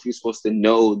yourself. You're supposed to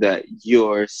know that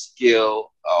your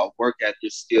skill, work at your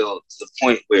skill to the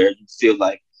point where you feel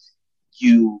like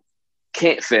you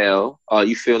can't fail, or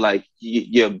you feel like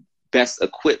you're best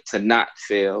equipped to not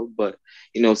fail. But,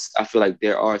 you know, I feel like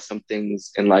there are some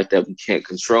things in life that we can't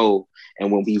control.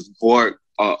 And when we work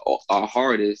our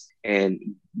hardest and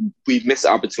we miss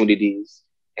opportunities,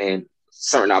 and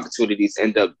certain opportunities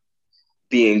end up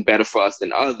being better for us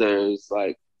than others,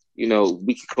 like, you know,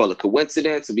 we can call it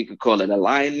coincidence, we can call it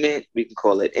alignment, we can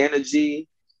call it energy,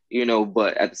 you know.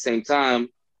 But at the same time,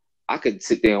 I could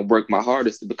sit there and work my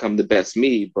hardest to become the best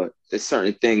me, but there's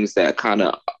certain things that kind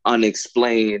of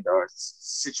unexplained, or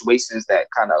situations that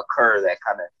kind of occur that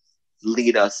kind of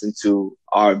lead us into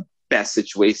our best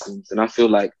situations. And I feel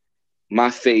like my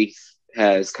faith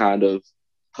has kind of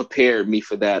prepared me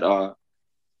for that.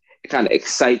 It kind of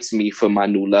excites me for my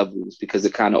new levels, because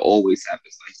it kind of always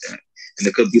happens like that. And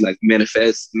it could be like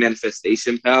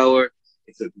manifestation power.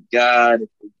 It could be God. It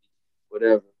could be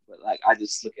whatever. But like, I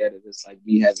just look at it as like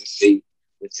me having faith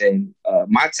within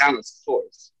my talents, of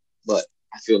course. But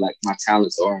I feel like my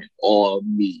talents aren't all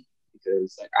me,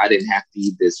 because like I didn't have to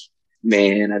be this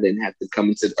man. I didn't have to come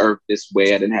into the earth this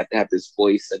way. I didn't have to have this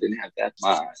voice. I didn't have that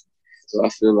mind. So I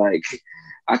feel like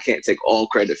I can't take all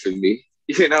credit for me,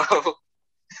 you know?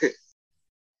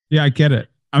 Yeah, I get it.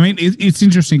 I mean, it's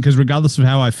interesting because regardless of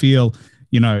how I feel,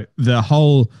 you know, the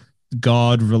whole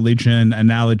God, religion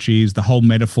analogies, the whole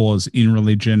metaphors in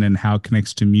religion and how it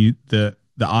connects to the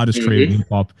artistry of hip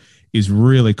hop is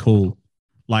really cool.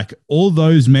 Like all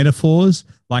those metaphors,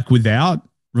 like without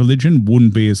religion,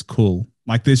 wouldn't be as cool.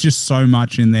 Like there's just so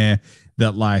much in there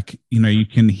that, like, you know, you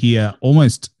can hear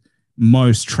almost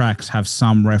most tracks have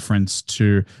some reference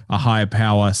to a higher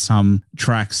power. Some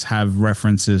tracks have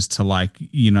references to, like,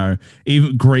 you know,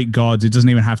 even Greek gods. It doesn't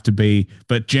even have to be,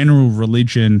 but general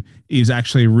religion is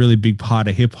actually a really big part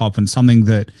of hip hop, and something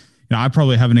that, you know, I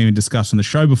probably haven't even discussed on the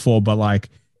show before, but like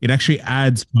it actually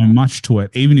adds so much to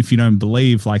it. Even if you don't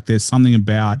believe, like there's something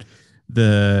about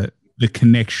the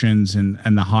connections and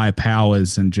the higher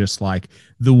powers, and just like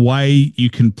the way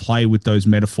you can play with those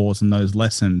metaphors and those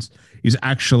lessons is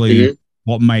actually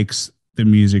what makes the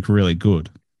music really good.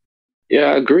 Yeah,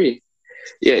 I agree.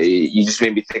 Yeah, you just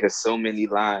made me think of so many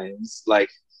lines. Like,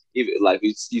 even like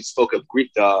you spoke of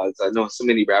Greek gods. I know so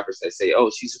many rappers that say, "Oh,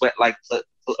 she's wet like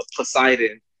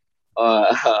Poseidon,"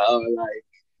 like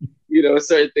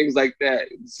certain things like that.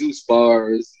 Zeus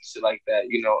bars, and shit like that.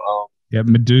 Yeah,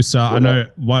 Medusa. I know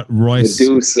what Royce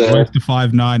Medusa. the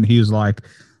 5'9", he was like,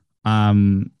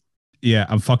 yeah,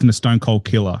 I'm fucking a stone cold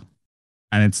killer.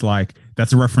 And it's like,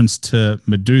 that's a reference to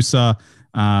Medusa.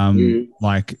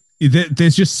 Like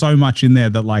there's just so much in there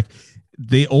that like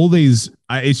all these,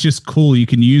 it's just cool. You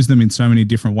can use them in so many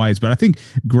different ways. But I think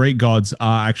Greek gods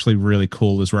are actually really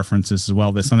cool as references as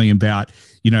well. There's something about,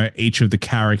 each of the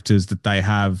characters that they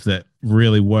have that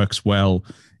really works well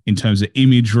in terms of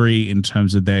imagery, in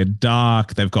terms of they're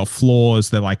dark, they've got flaws,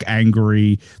 they're like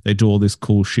angry, they do all this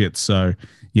cool shit. So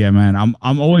yeah, man, I'm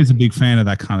always a big fan of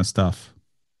that kind of stuff.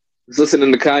 I was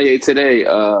listening to Kanye today,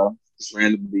 just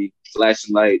randomly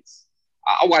flashing lights.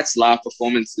 I watch live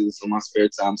performances on my spare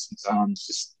time sometimes,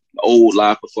 just old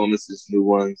live performances, new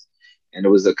ones. And it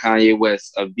was a Kanye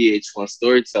West, a VH1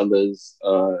 Storytellers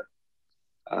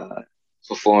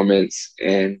performance,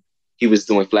 and he was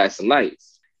doing flashing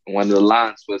lights. And one of the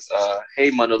lines was,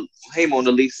 hey Mona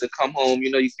Lisa, come home.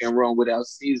 You can't run without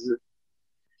Caesar.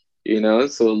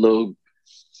 So a little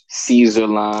Caesar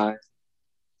line.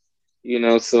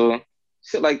 So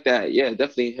shit like that. Yeah, it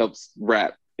definitely helps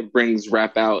rap. It brings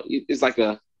rap out. It's like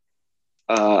a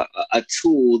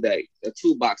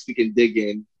toolbox we can dig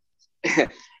in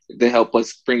to help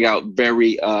us bring out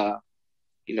very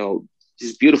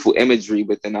just beautiful imagery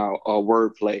within our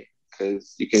wordplay.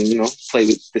 Because you can, play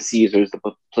with the Caesars, the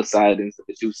Poseidons, the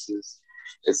Medusas.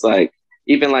 It's like,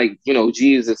 even like,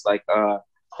 Jesus, like,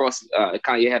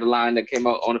 Kanye had a line that came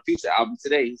out on a Future album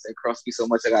today. He said, "Cross me so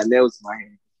much, I got nails in my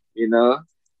hand."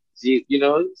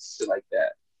 Shit like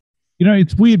that.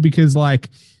 It's weird because like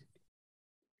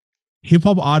hip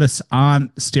hop artists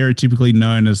aren't stereotypically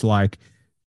known as like,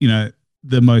 the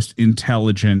most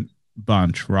intelligent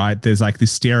bunch, right? There's like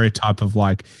this stereotype of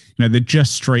like, they're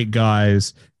just street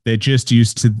guys. They're just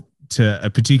used to a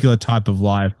particular type of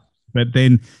life. But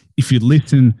then if you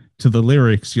listen to the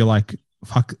lyrics, you're like,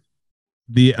 fuck,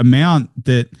 the amount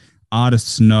that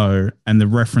artists know and the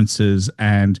references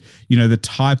and, the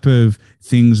type of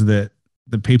things that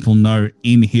the people know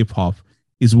in hip hop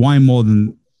is way more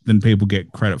than people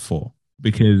get credit for,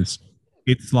 because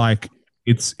it's like,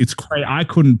 it's crazy. I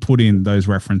couldn't put in those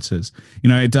references.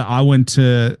 I went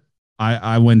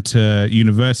to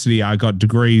university. I got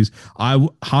degrees.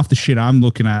 Half the shit I'm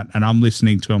looking at and I'm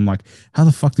listening to, I'm like, how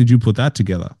the fuck did you put that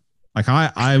together? Like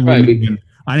I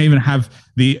don't even have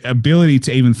the ability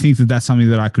to even think that that's something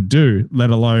that I could do, let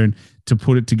alone to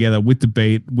put it together with the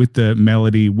beat, with the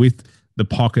melody, with the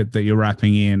pocket that you're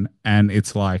rapping in. And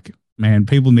it's like, man,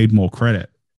 people need more credit.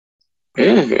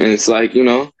 Yeah, and it's like,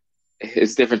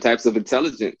 it's different types of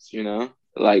intelligence,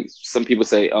 like some people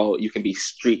say, oh, you can be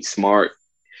street smart.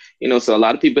 So a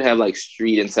lot of people have like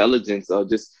street intelligence, or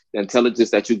just the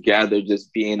intelligence that you gather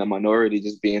just being a minority,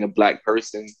 just being a Black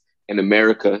person in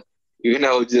America.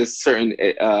 Just certain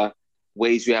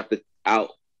ways you have to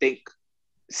outthink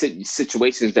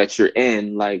situations that you're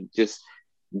in, like just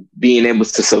being able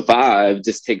to survive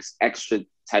just takes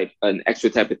an extra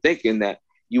type of thinking that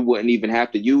you wouldn't even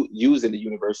have to use in the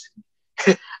university.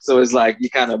 So it's like you're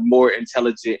kind of more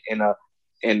intelligent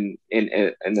in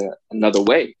another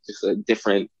way, just a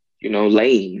different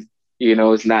lane.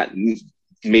 It's not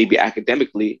maybe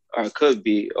academically, or it could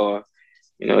be, or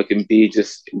it can be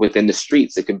just within the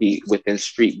streets. It can be within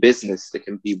street business. It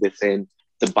can be within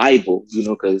the Bible.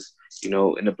 Because in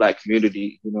the Black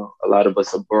community, a lot of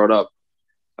us are brought up,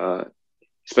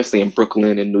 especially in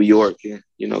Brooklyn and New York,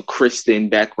 and Christian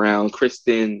background,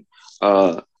 Christian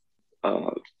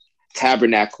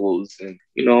tabernacles, and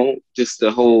just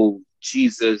the whole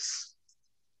Jesus,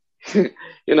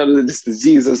 just the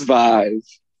Jesus vibe,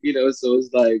 so it's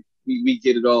like we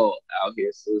get it all out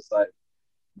here. So it's like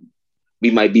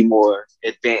we might be more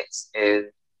advanced in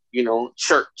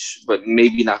church, but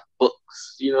maybe not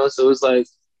books, so it's like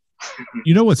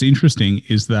what's interesting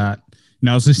is that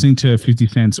I was listening to 50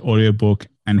 Cent's audiobook,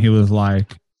 and he was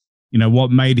like,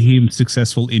 what made him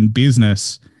successful in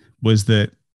business was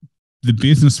that the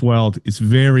business world is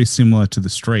very similar to the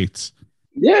streets.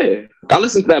 Yeah, I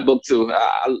listened to that book too.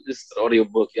 I listened to the audio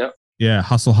book. Yeah. Yeah,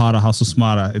 Hustle Harder, Hustle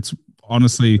Smarter. It's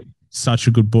honestly such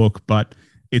a good book, but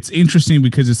it's interesting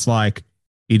because it's like,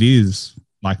 it is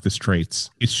like the streets.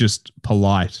 It's just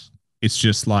polite. It's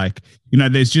just like,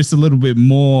 there's just a little bit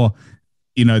more,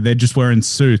 they're just wearing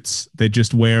suits. They're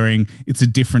just wearing, it's a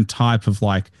different type of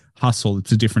like hustle.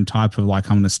 It's a different type of like,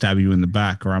 I'm going to stab you in the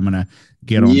back, or I'm going to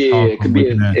get on Yeah, top. it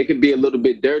could be a little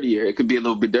bit dirtier. It could be a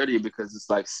little bit dirtier because it's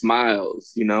like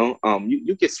smiles, you know.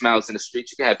 You get smiles in the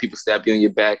streets. You can have people stab you on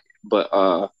your back, but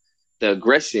the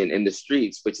aggression in the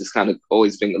streets, which has kind of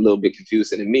always been a little bit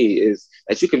confusing to me, is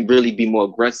that you can really be more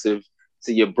aggressive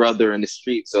to your brother in the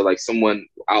street. So like someone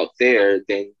out there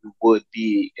than you would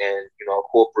be in, you know, a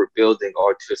corporate building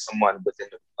or to someone within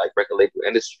the like record label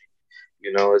industry.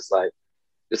 You know, it's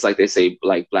like they say,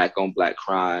 like black on black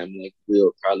crime. Like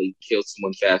we'll probably kill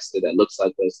someone faster that looks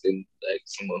like us than like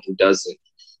someone who doesn't.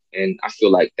 And I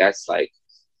feel like that's like,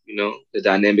 you know, the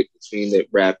dynamic between the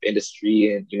rap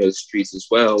industry and, you know, the streets as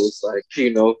well. It's like,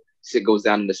 you know, shit goes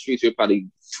down in the streets. We're probably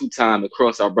 2 times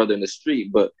across our brother in the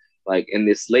street, but like in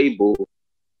this label,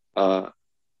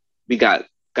 we got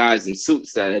guys in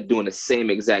suits that are doing the same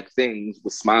exact things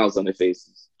with smiles on their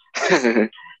faces.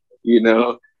 You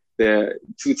know, they're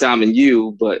 2-timing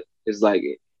you, but it's like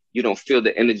you don't feel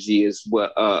the energy as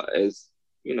well as,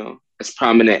 you know, as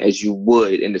prominent as you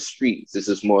would in the streets. This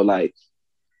is more like,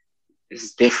 this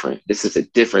is different. This is a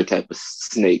different type of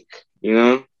snake, you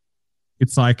know?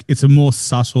 It's like, it's a more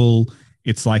subtle,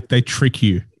 it's like they trick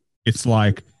you. It's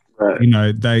like, right. You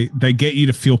know, they get you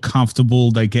to feel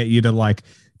comfortable. They get you to like,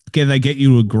 they get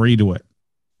you to agree to it.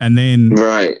 And then,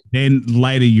 then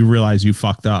later you realize you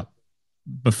fucked up.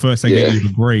 But first they get you to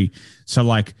agree. So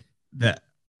like they're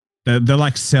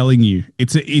like selling you.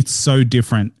 It's so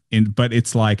different. But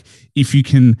it's like, if you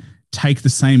can take the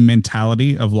same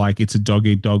mentality of like, it's a dog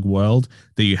eat dog world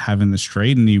that you have in the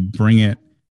street and you bring it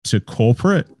to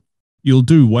corporate, you'll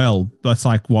do well. That's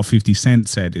like what 50 Cent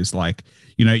said, is like,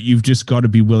 you know, you've just got to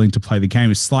be willing to play the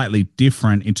game. It's slightly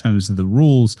different in terms of the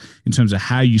rules, in terms of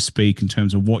how you speak, in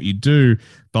terms of what you do.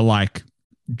 But like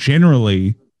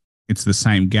generally it's the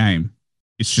same game.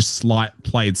 It's just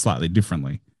played slightly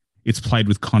differently. It's played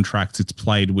with contracts. It's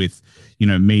played with, you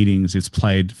know, meetings. It's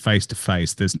played face to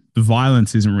face. The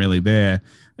violence isn't really there.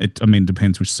 I mean,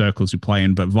 depends which circles you play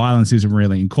in, but violence isn't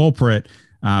really in corporate.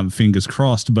 Fingers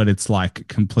crossed, but it's like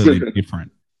completely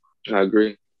different. I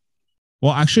agree.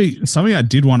 Well, actually, something I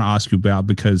did want to ask you about,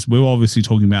 because we were obviously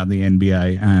talking about the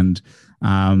NBA and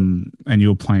you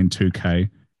were playing 2K,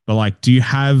 but like, do you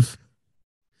have,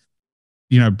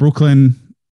 you know, Brooklyn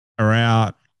are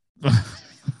out,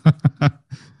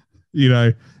 you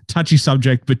know, touchy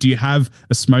subject, but do you have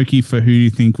a smoky for who you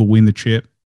think will win the chip?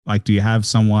 Like, do you have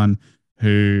someone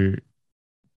who,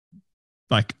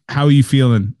 like, how are you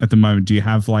feeling at the moment? Do you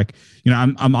have like, you know,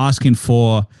 I'm asking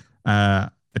for a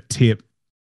tip,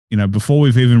 you know, before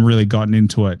we've even really gotten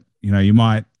into it. You know, you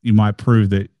might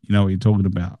prove that you know what you're talking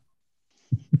about.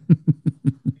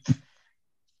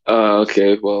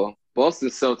 Okay, well, Boston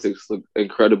Celtics look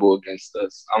incredible against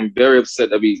us. I'm very upset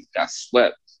that we got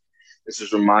swept. This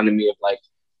is reminding me of like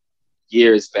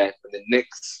years back when the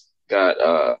Knicks got,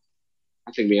 I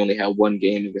think we only had one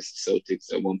game against the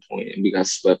Celtics at one point, and we got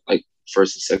swept like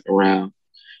first and second round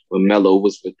when Melo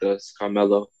was with us,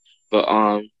 Carmelo.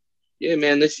 But yeah,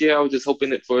 man, this year I was just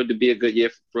hoping for it to be a good year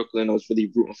for Brooklyn. I was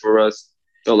really rooting for us.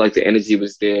 Felt like the energy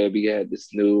was there. We had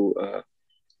this new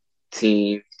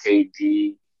team,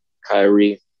 KD,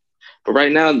 Kyrie. But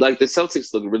right now, like the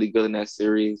Celtics look really good in that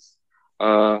series.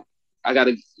 I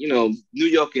gotta, you know, New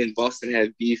York and Boston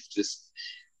have beef just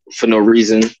for no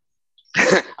reason.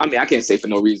 I mean, I can't say for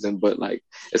no reason, but like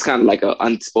it's kind of like an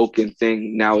unspoken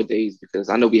thing nowadays, because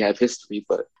I know we have history,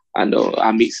 but I know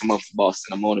I meet someone from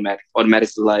Boston, I'm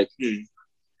automatically like, I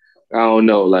don't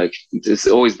know, like it's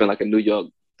always been like a New York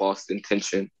Boston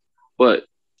tension. But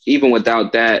even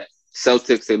without that,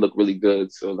 Celtics, they look really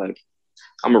good. So like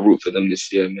I'm a root for them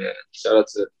this year, man. Shout out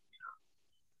to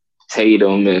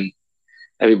Tatum and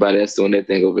everybody that's doing their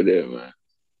thing over there, man.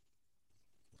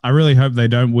 I really hope they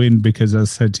don't win, because as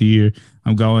I said to you,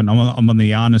 I'm on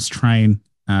the Giannis train.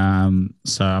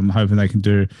 So I'm hoping they can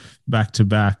do back to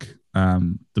back.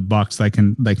 The Bucks, they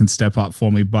can step up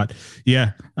for me. But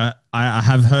yeah, I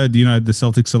have heard, you know, the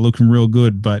Celtics are looking real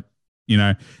good, but you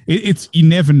know, it's you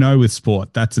never know with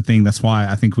sport. That's the thing. That's why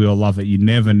I think we all love it. You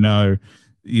never know.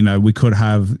 You know, we could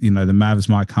have, you know, the Mavs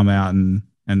might come out and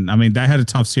I mean, they had a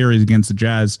tough series against the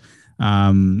Jazz,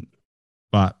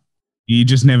 but you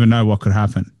just never know what could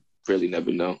happen. Really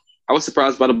never know. I was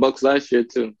surprised by the Bucks last year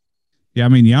too. Yeah, I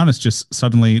mean, Giannis just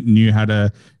suddenly knew how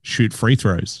to shoot free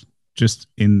throws. He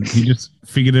just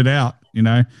figured it out, you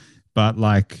know. But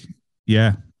like,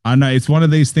 yeah, I know it's one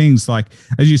of these things. Like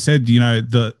as you said, you know,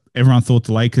 everyone thought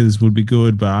the Lakers would be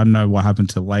good, but I don't know what happened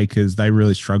to the Lakers. They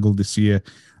really struggled this year.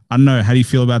 I don't know. How do you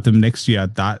feel about them next year?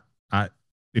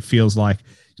 It feels like,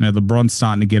 you know, LeBron's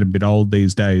starting to get a bit old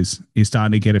these days. He's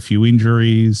starting to get a few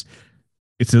injuries.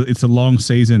 it's a long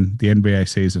season, the NBA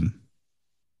season.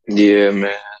 Yeah,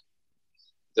 man.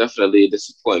 Definitely a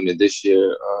disappointment this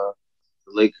year,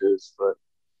 the Lakers. But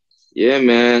yeah,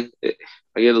 man,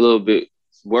 I get a little bit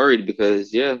worried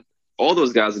because yeah, all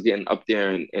those guys are getting up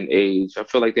there in age. I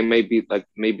feel like they may be like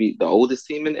maybe the oldest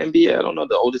team in the NBA. I don't know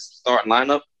the oldest starting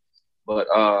lineup, but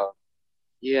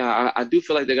yeah, I do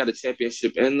feel like they got a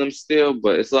championship in them still.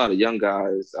 But it's a lot of young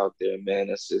guys out there, man.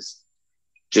 That's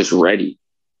just ready.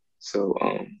 So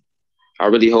I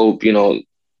really hope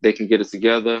they can get it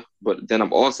together. But then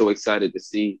I'm also excited to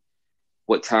see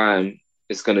what time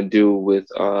it's gonna do with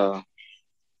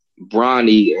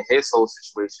Bronny and his whole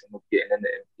situation of getting in the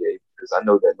NBA, because I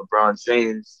know that LeBron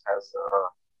James has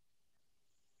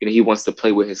he wants to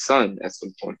play with his son at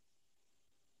some point.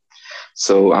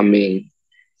 So I mean,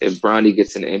 if Bronny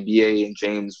gets in the NBA and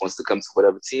James wants to come to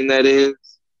whatever team that is,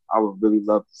 I would really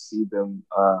love to see them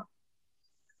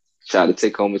try to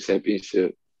take home a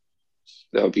championship.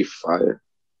 That would be fire.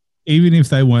 Even if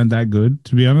they weren't that good,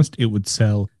 to be honest, it would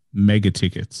sell mega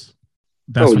tickets.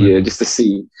 That's just to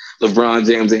see LeBron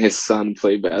James and his son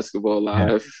play basketball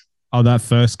live. Yeah. Oh, that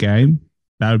first game,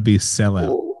 that would be a sellout.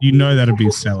 Oh. That'd be a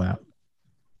sellout.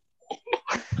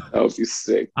 That would be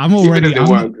sick. I'm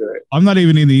not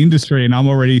even in the industry, and I'm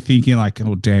already thinking like,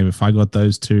 oh damn, if I got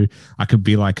those two, I could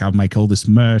be like, I'll make all this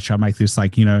merch. I'll make this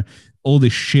like, all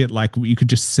this shit. Like you could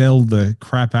just sell the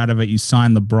crap out of it. You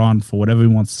sign LeBron for whatever he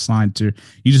wants to sign to.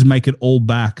 You just make it all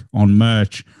back on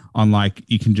merch. On like,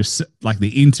 you can just like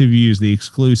the interviews, the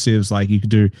exclusives, like you could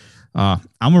do. I'm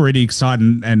already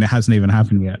excited, and it hasn't even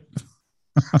happened yet.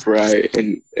 Right,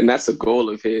 and that's a goal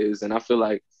of his, and I feel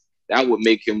like that would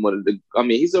make him one of the. I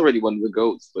mean, he's already one of the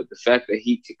GOATs, but the fact that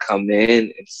he could come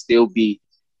in and still be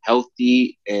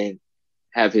healthy and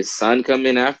have his son come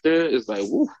in after is like,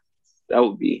 woo, that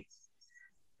would be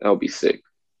sick.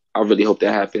 I really hope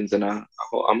that happens, and I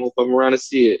hope I'm around to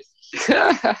see it.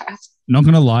 Not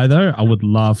gonna lie though, I would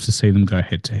love to see them go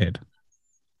head to head.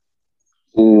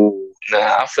 Ooh,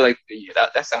 nah, I feel like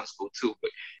that sounds cool too.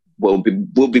 But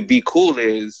what would be cool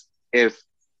is if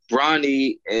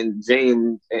Bronny and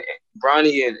James,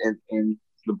 Bronny and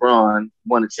LeBron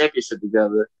won a championship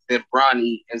together, then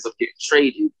Bronny ends up getting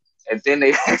traded, and then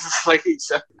they play each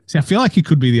other. See, I feel like it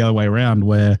could be the other way around,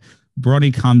 where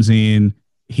Bronny comes in.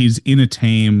 He's in a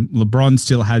team. LeBron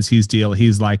still has his deal.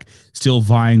 He's like still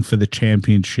vying for the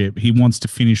championship. He wants to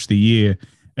finish the year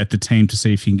at the team to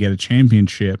see if he can get a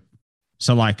championship.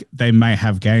 So like they may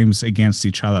have games against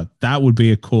each other. That would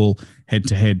be a cool head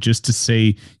to head just to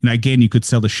see, again, you could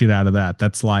sell the shit out of that.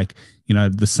 That's like,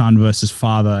 the son versus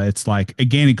father. It's like,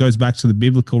 again, it goes back to the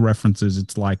biblical references.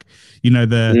 It's like,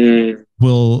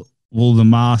 will the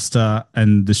master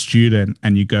and the student,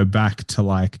 and you go back to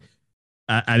like,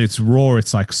 at its raw,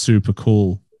 it's like super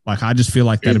cool. Like I just feel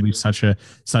like that'd be such a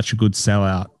good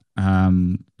sellout.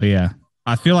 But yeah,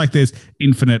 I feel like there's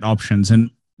infinite options, and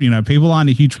people aren't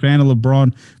a huge fan of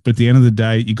LeBron, but at the end of the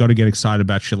day, you got to get excited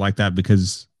about shit like that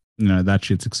because that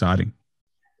shit's exciting.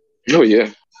 Oh yeah,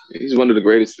 he's one of the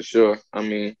greatest for sure. I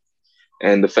mean,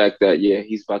 and the fact that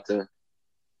he's about to,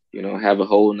 have a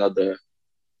whole nother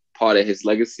part of his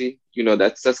legacy.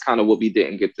 That's kind of what we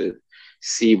didn't get to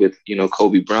see with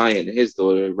Kobe Bryant and his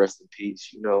daughter, rest in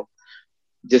peace.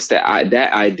 Just that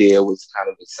idea was kind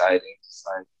of exciting. Just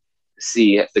like to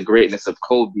see the greatness of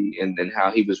Kobe and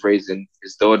how he was raising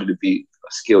his daughter to be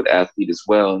a skilled athlete as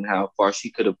well, and how far she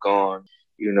could have gone.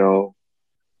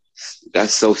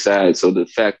 That's so sad. So the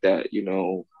fact that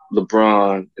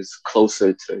LeBron is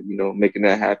closer to making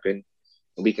that happen,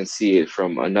 and we can see it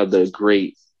from another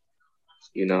great.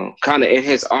 Kind of in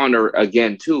his honor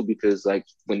again too, because like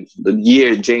when the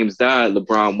year James died,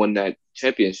 LeBron won that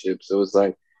championship. So it's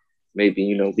like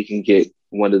maybe we can get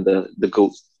one of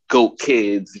the GOAT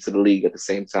kids into the league at the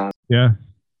same time. Yeah,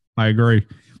 I agree.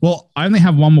 Well, I only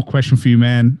have one more question for you,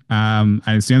 man. And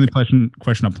it's the only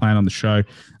question I plan on the show.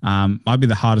 Might be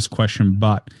the hardest question,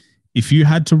 but if you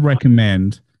had to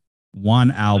recommend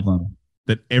one album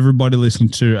that everybody listen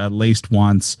to at least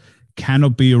once,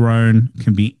 cannot be your own,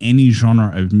 can be any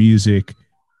genre of music,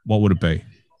 what would it be?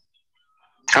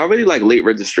 I really like Late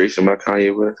Registration by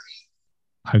Kanye West.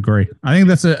 I agree. I think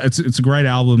it's a great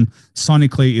album.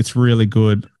 Sonically, it's really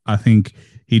good. I think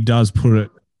he does put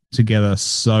it together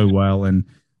so well. And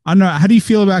I don't know, how do you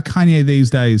feel about Kanye these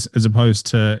days as opposed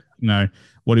to,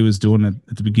 what he was doing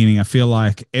at the beginning? I feel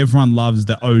like everyone loves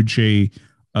the OG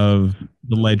of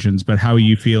the legends, but how are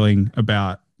you feeling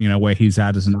about where he's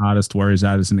at as an artist, where he's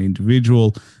at as an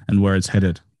individual, and where it's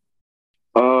headed?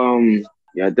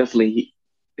 Yeah, definitely.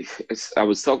 I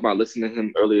was talking about listening to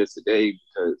him earlier today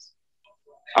because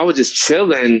I was just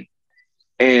chilling,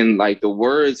 And like the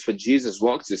words for Jesus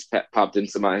Walks just popped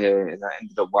into my head, and I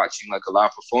ended up watching like a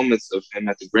live performance of him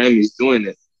at the Grammys doing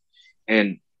it.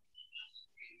 And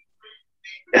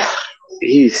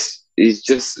he's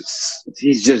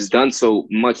just done so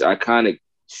much iconic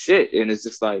shit, and it's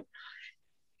just like,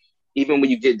 even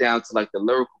when you get down to like the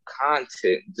lyrical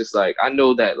content, just like, I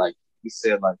know that like we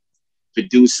said, like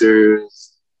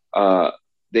producers,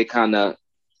 they kind of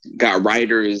got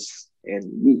writers, and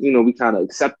we kind of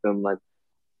accept them. Like,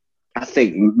 I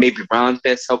think maybe Ron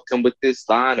Fest helped him with this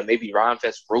line, or maybe Ron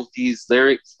Fest wrote these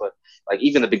lyrics. But like,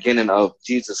 even the beginning of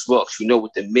Jesus Walks,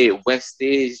 what the Midwest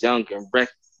is: young and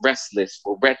restless,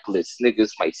 for reckless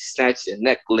niggas might snatch your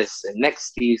necklace, and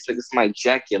next these niggas might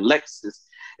jack your Lexus.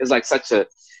 It's like such a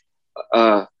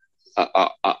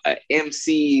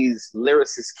MC's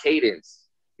lyricist cadence,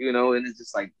 and it's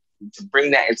just like, to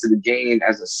bring that into the game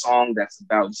as a song that's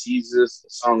about Jesus, a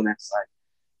song that's like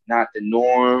not the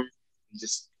norm.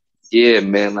 Just, yeah,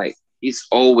 man, like, he's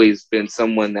always been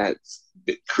someone that's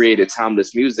created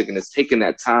timeless music, and it's taken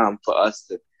that time for us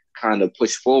to kind of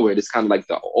push forward. It's kind of like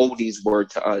the oldies were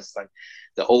to us, like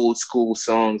the old school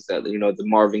songs that, the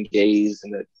Marvin Gaye's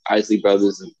and the Isley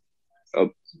Brothers and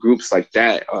groups like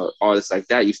that, artists like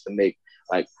that used to make.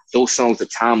 Like, those songs are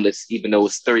timeless, even though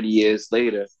it's 30 years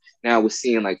later. Now we're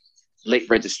seeing like Late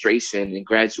Registration and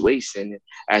Graduation. And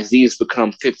as these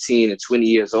become 15 and 20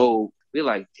 years old, we're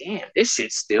like, damn, this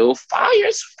shit still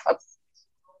fires.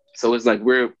 So it's like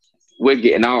we're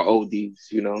getting our oldies,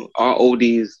 our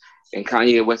oldies, and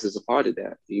Kanye West is a part of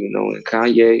that, and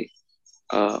Kanye,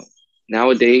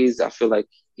 nowadays, I feel like,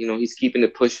 he's keeping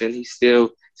it pushing. He's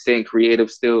still staying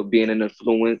creative, still being an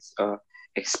influence,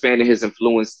 expanding his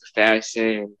influence to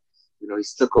fashion.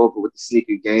 He's took over with the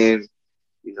sneaker game.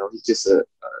 He's just a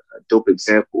dope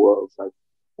example of like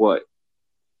what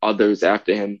others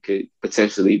after him could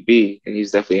potentially be. And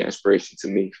he's definitely an inspiration to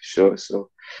me, for sure.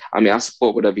 So, I mean, I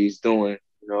support whatever he's doing,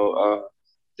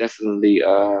 definitely.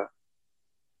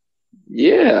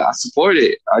 Yeah, I support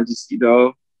it. I just,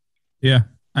 Yeah.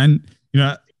 And,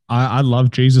 I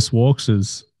love Jesus Walks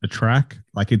as a track.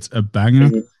 Like, it's a banger.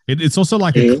 Mm-hmm. It's also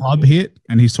like a club hit,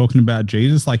 and he's talking about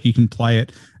Jesus. Like, you can play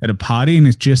it at a party, and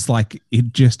it's just like,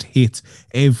 it just hits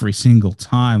every single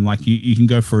time. Like, you can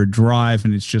go for a drive,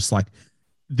 and it's just like,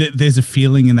 there's a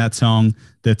feeling in that song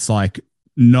that's like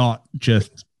not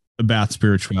just about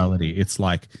spirituality. It's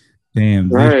like, damn,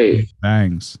 right,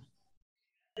 bangs.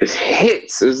 It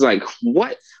hits. It's like,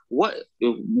 what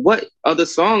other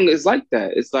song is like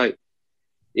that? It's like,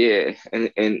 yeah,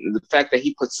 and the fact that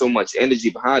he put so much energy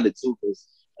behind it too, because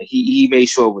he made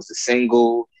sure it was a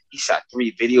single. He shot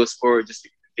 3 videos for it just to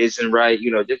get the vision right.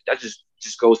 That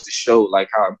just goes to show like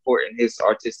how important his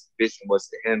artistic vision was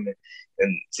to him,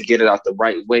 and to get it out the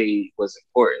right way was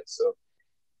important. So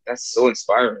that's so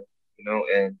inspiring,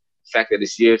 and the fact that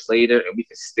it's years later and we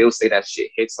can still say that shit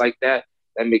hits like that,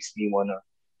 that makes me want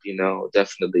to,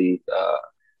 definitely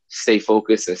stay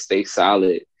focused and stay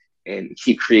solid and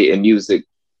keep creating music,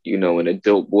 in a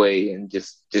dope way, and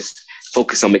just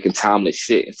focus on making timeless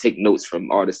shit and take notes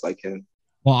from artists like him.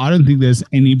 Well, I don't think there's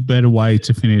any better way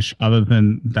to finish other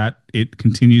than that it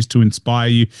continues to inspire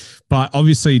you. But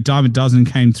obviously,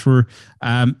 Dyme-A-Duzin came through.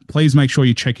 Please make sure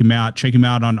you check him out. Check him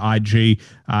out on IG.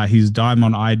 He's Dyme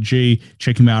on IG.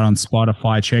 Check him out on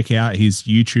Spotify. Check out his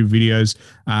YouTube videos.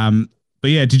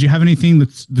 But yeah, did you have anything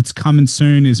that's coming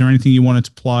soon? Is there anything you wanted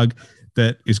to plug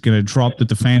that is going to drop that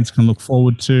the fans can look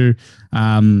forward to?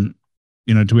 Do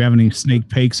we have any sneak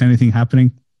peeks? Anything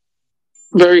happening?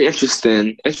 Very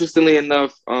interesting. Interestingly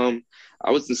enough, I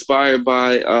was inspired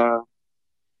by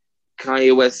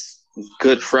Kanye West's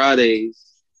Good Fridays.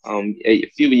 A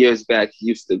few years back, he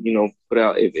used to, put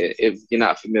out, if you're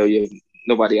not familiar,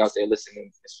 nobody out there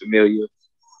listening is familiar.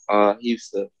 He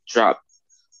used to drop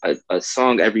a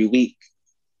song every week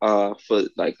for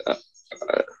like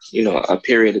a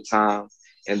period of time,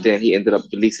 and then he ended up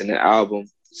releasing an album.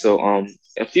 So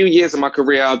a few years of my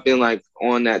career, I've been like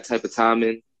on that type of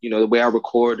timing. The way I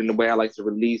record and the way I like to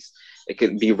release, it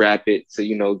can be rapid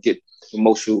to, get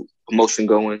promotion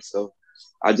going. So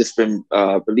I just been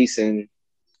releasing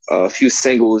a few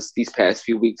singles these past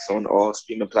few weeks on all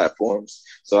streaming platforms.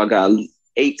 So I got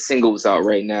 8 singles out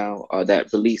right now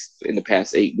that released in the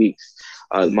past 8 weeks.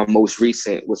 My most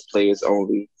recent was Players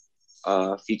Only,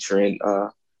 featuring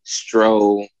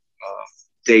Stro,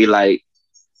 Daylight,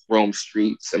 Rome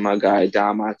Streets, and my guy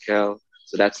Dyme-A-Duzin.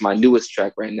 So that's my newest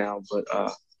track right now. But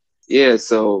yeah,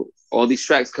 so all these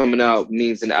tracks coming out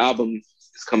means an album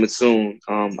is coming soon.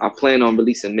 I plan on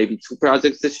releasing maybe 2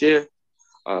 projects this year.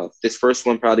 This first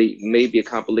one probably may be a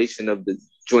compilation of the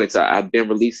joints I've been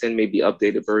releasing, maybe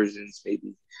updated versions,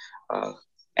 maybe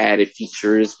added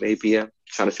features. Maybe I'm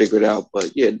trying to figure it out.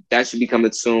 But yeah, that should be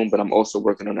coming soon. But I'm also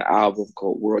working on an album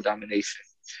called World Domination.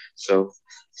 So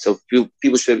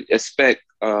people should expect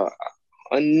a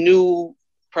new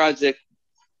project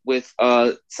with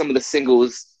some of the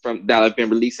singles that I've been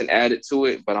releasing added to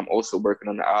it. But I'm also working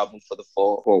on the album for the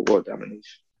fall for World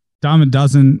Domination.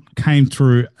 Dyme-A-Duzin came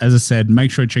through, as I said. Make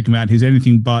sure to check him out. He's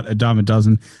anything but a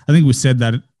Dyme-A-Duzin. I think we said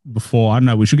that before. I don't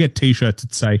know. We should get T-shirts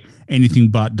that say anything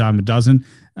but Dyme-A-Duzin.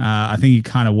 I think it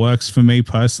kind of works for me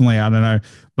personally. I don't know.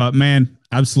 But, man,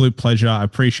 absolute pleasure. I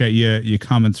appreciate you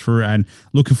coming through and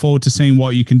looking forward to seeing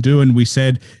what you can do. And we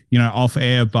said, off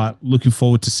air, but looking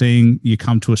forward to seeing you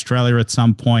come to Australia at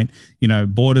some point.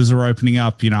 Borders are opening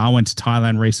up. I went to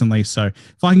Thailand recently. So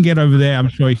if I can get over there, I'm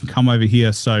sure you can come over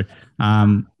here. So,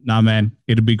 man,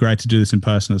 it'd be great to do this in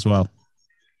person as well.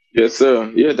 Yes, sir.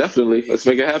 Yeah, definitely. Let's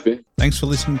make it happen. Thanks for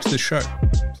listening to the show.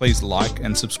 Please like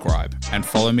and subscribe and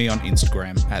follow me on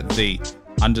Instagram at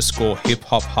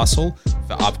 _hip-hop-hustle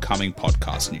for upcoming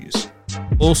podcast news.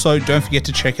 Also, don't forget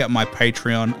to check out my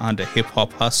Patreon under Hip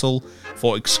Hop Hustle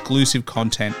for exclusive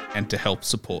content and to help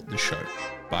support the show.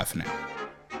 Bye for now.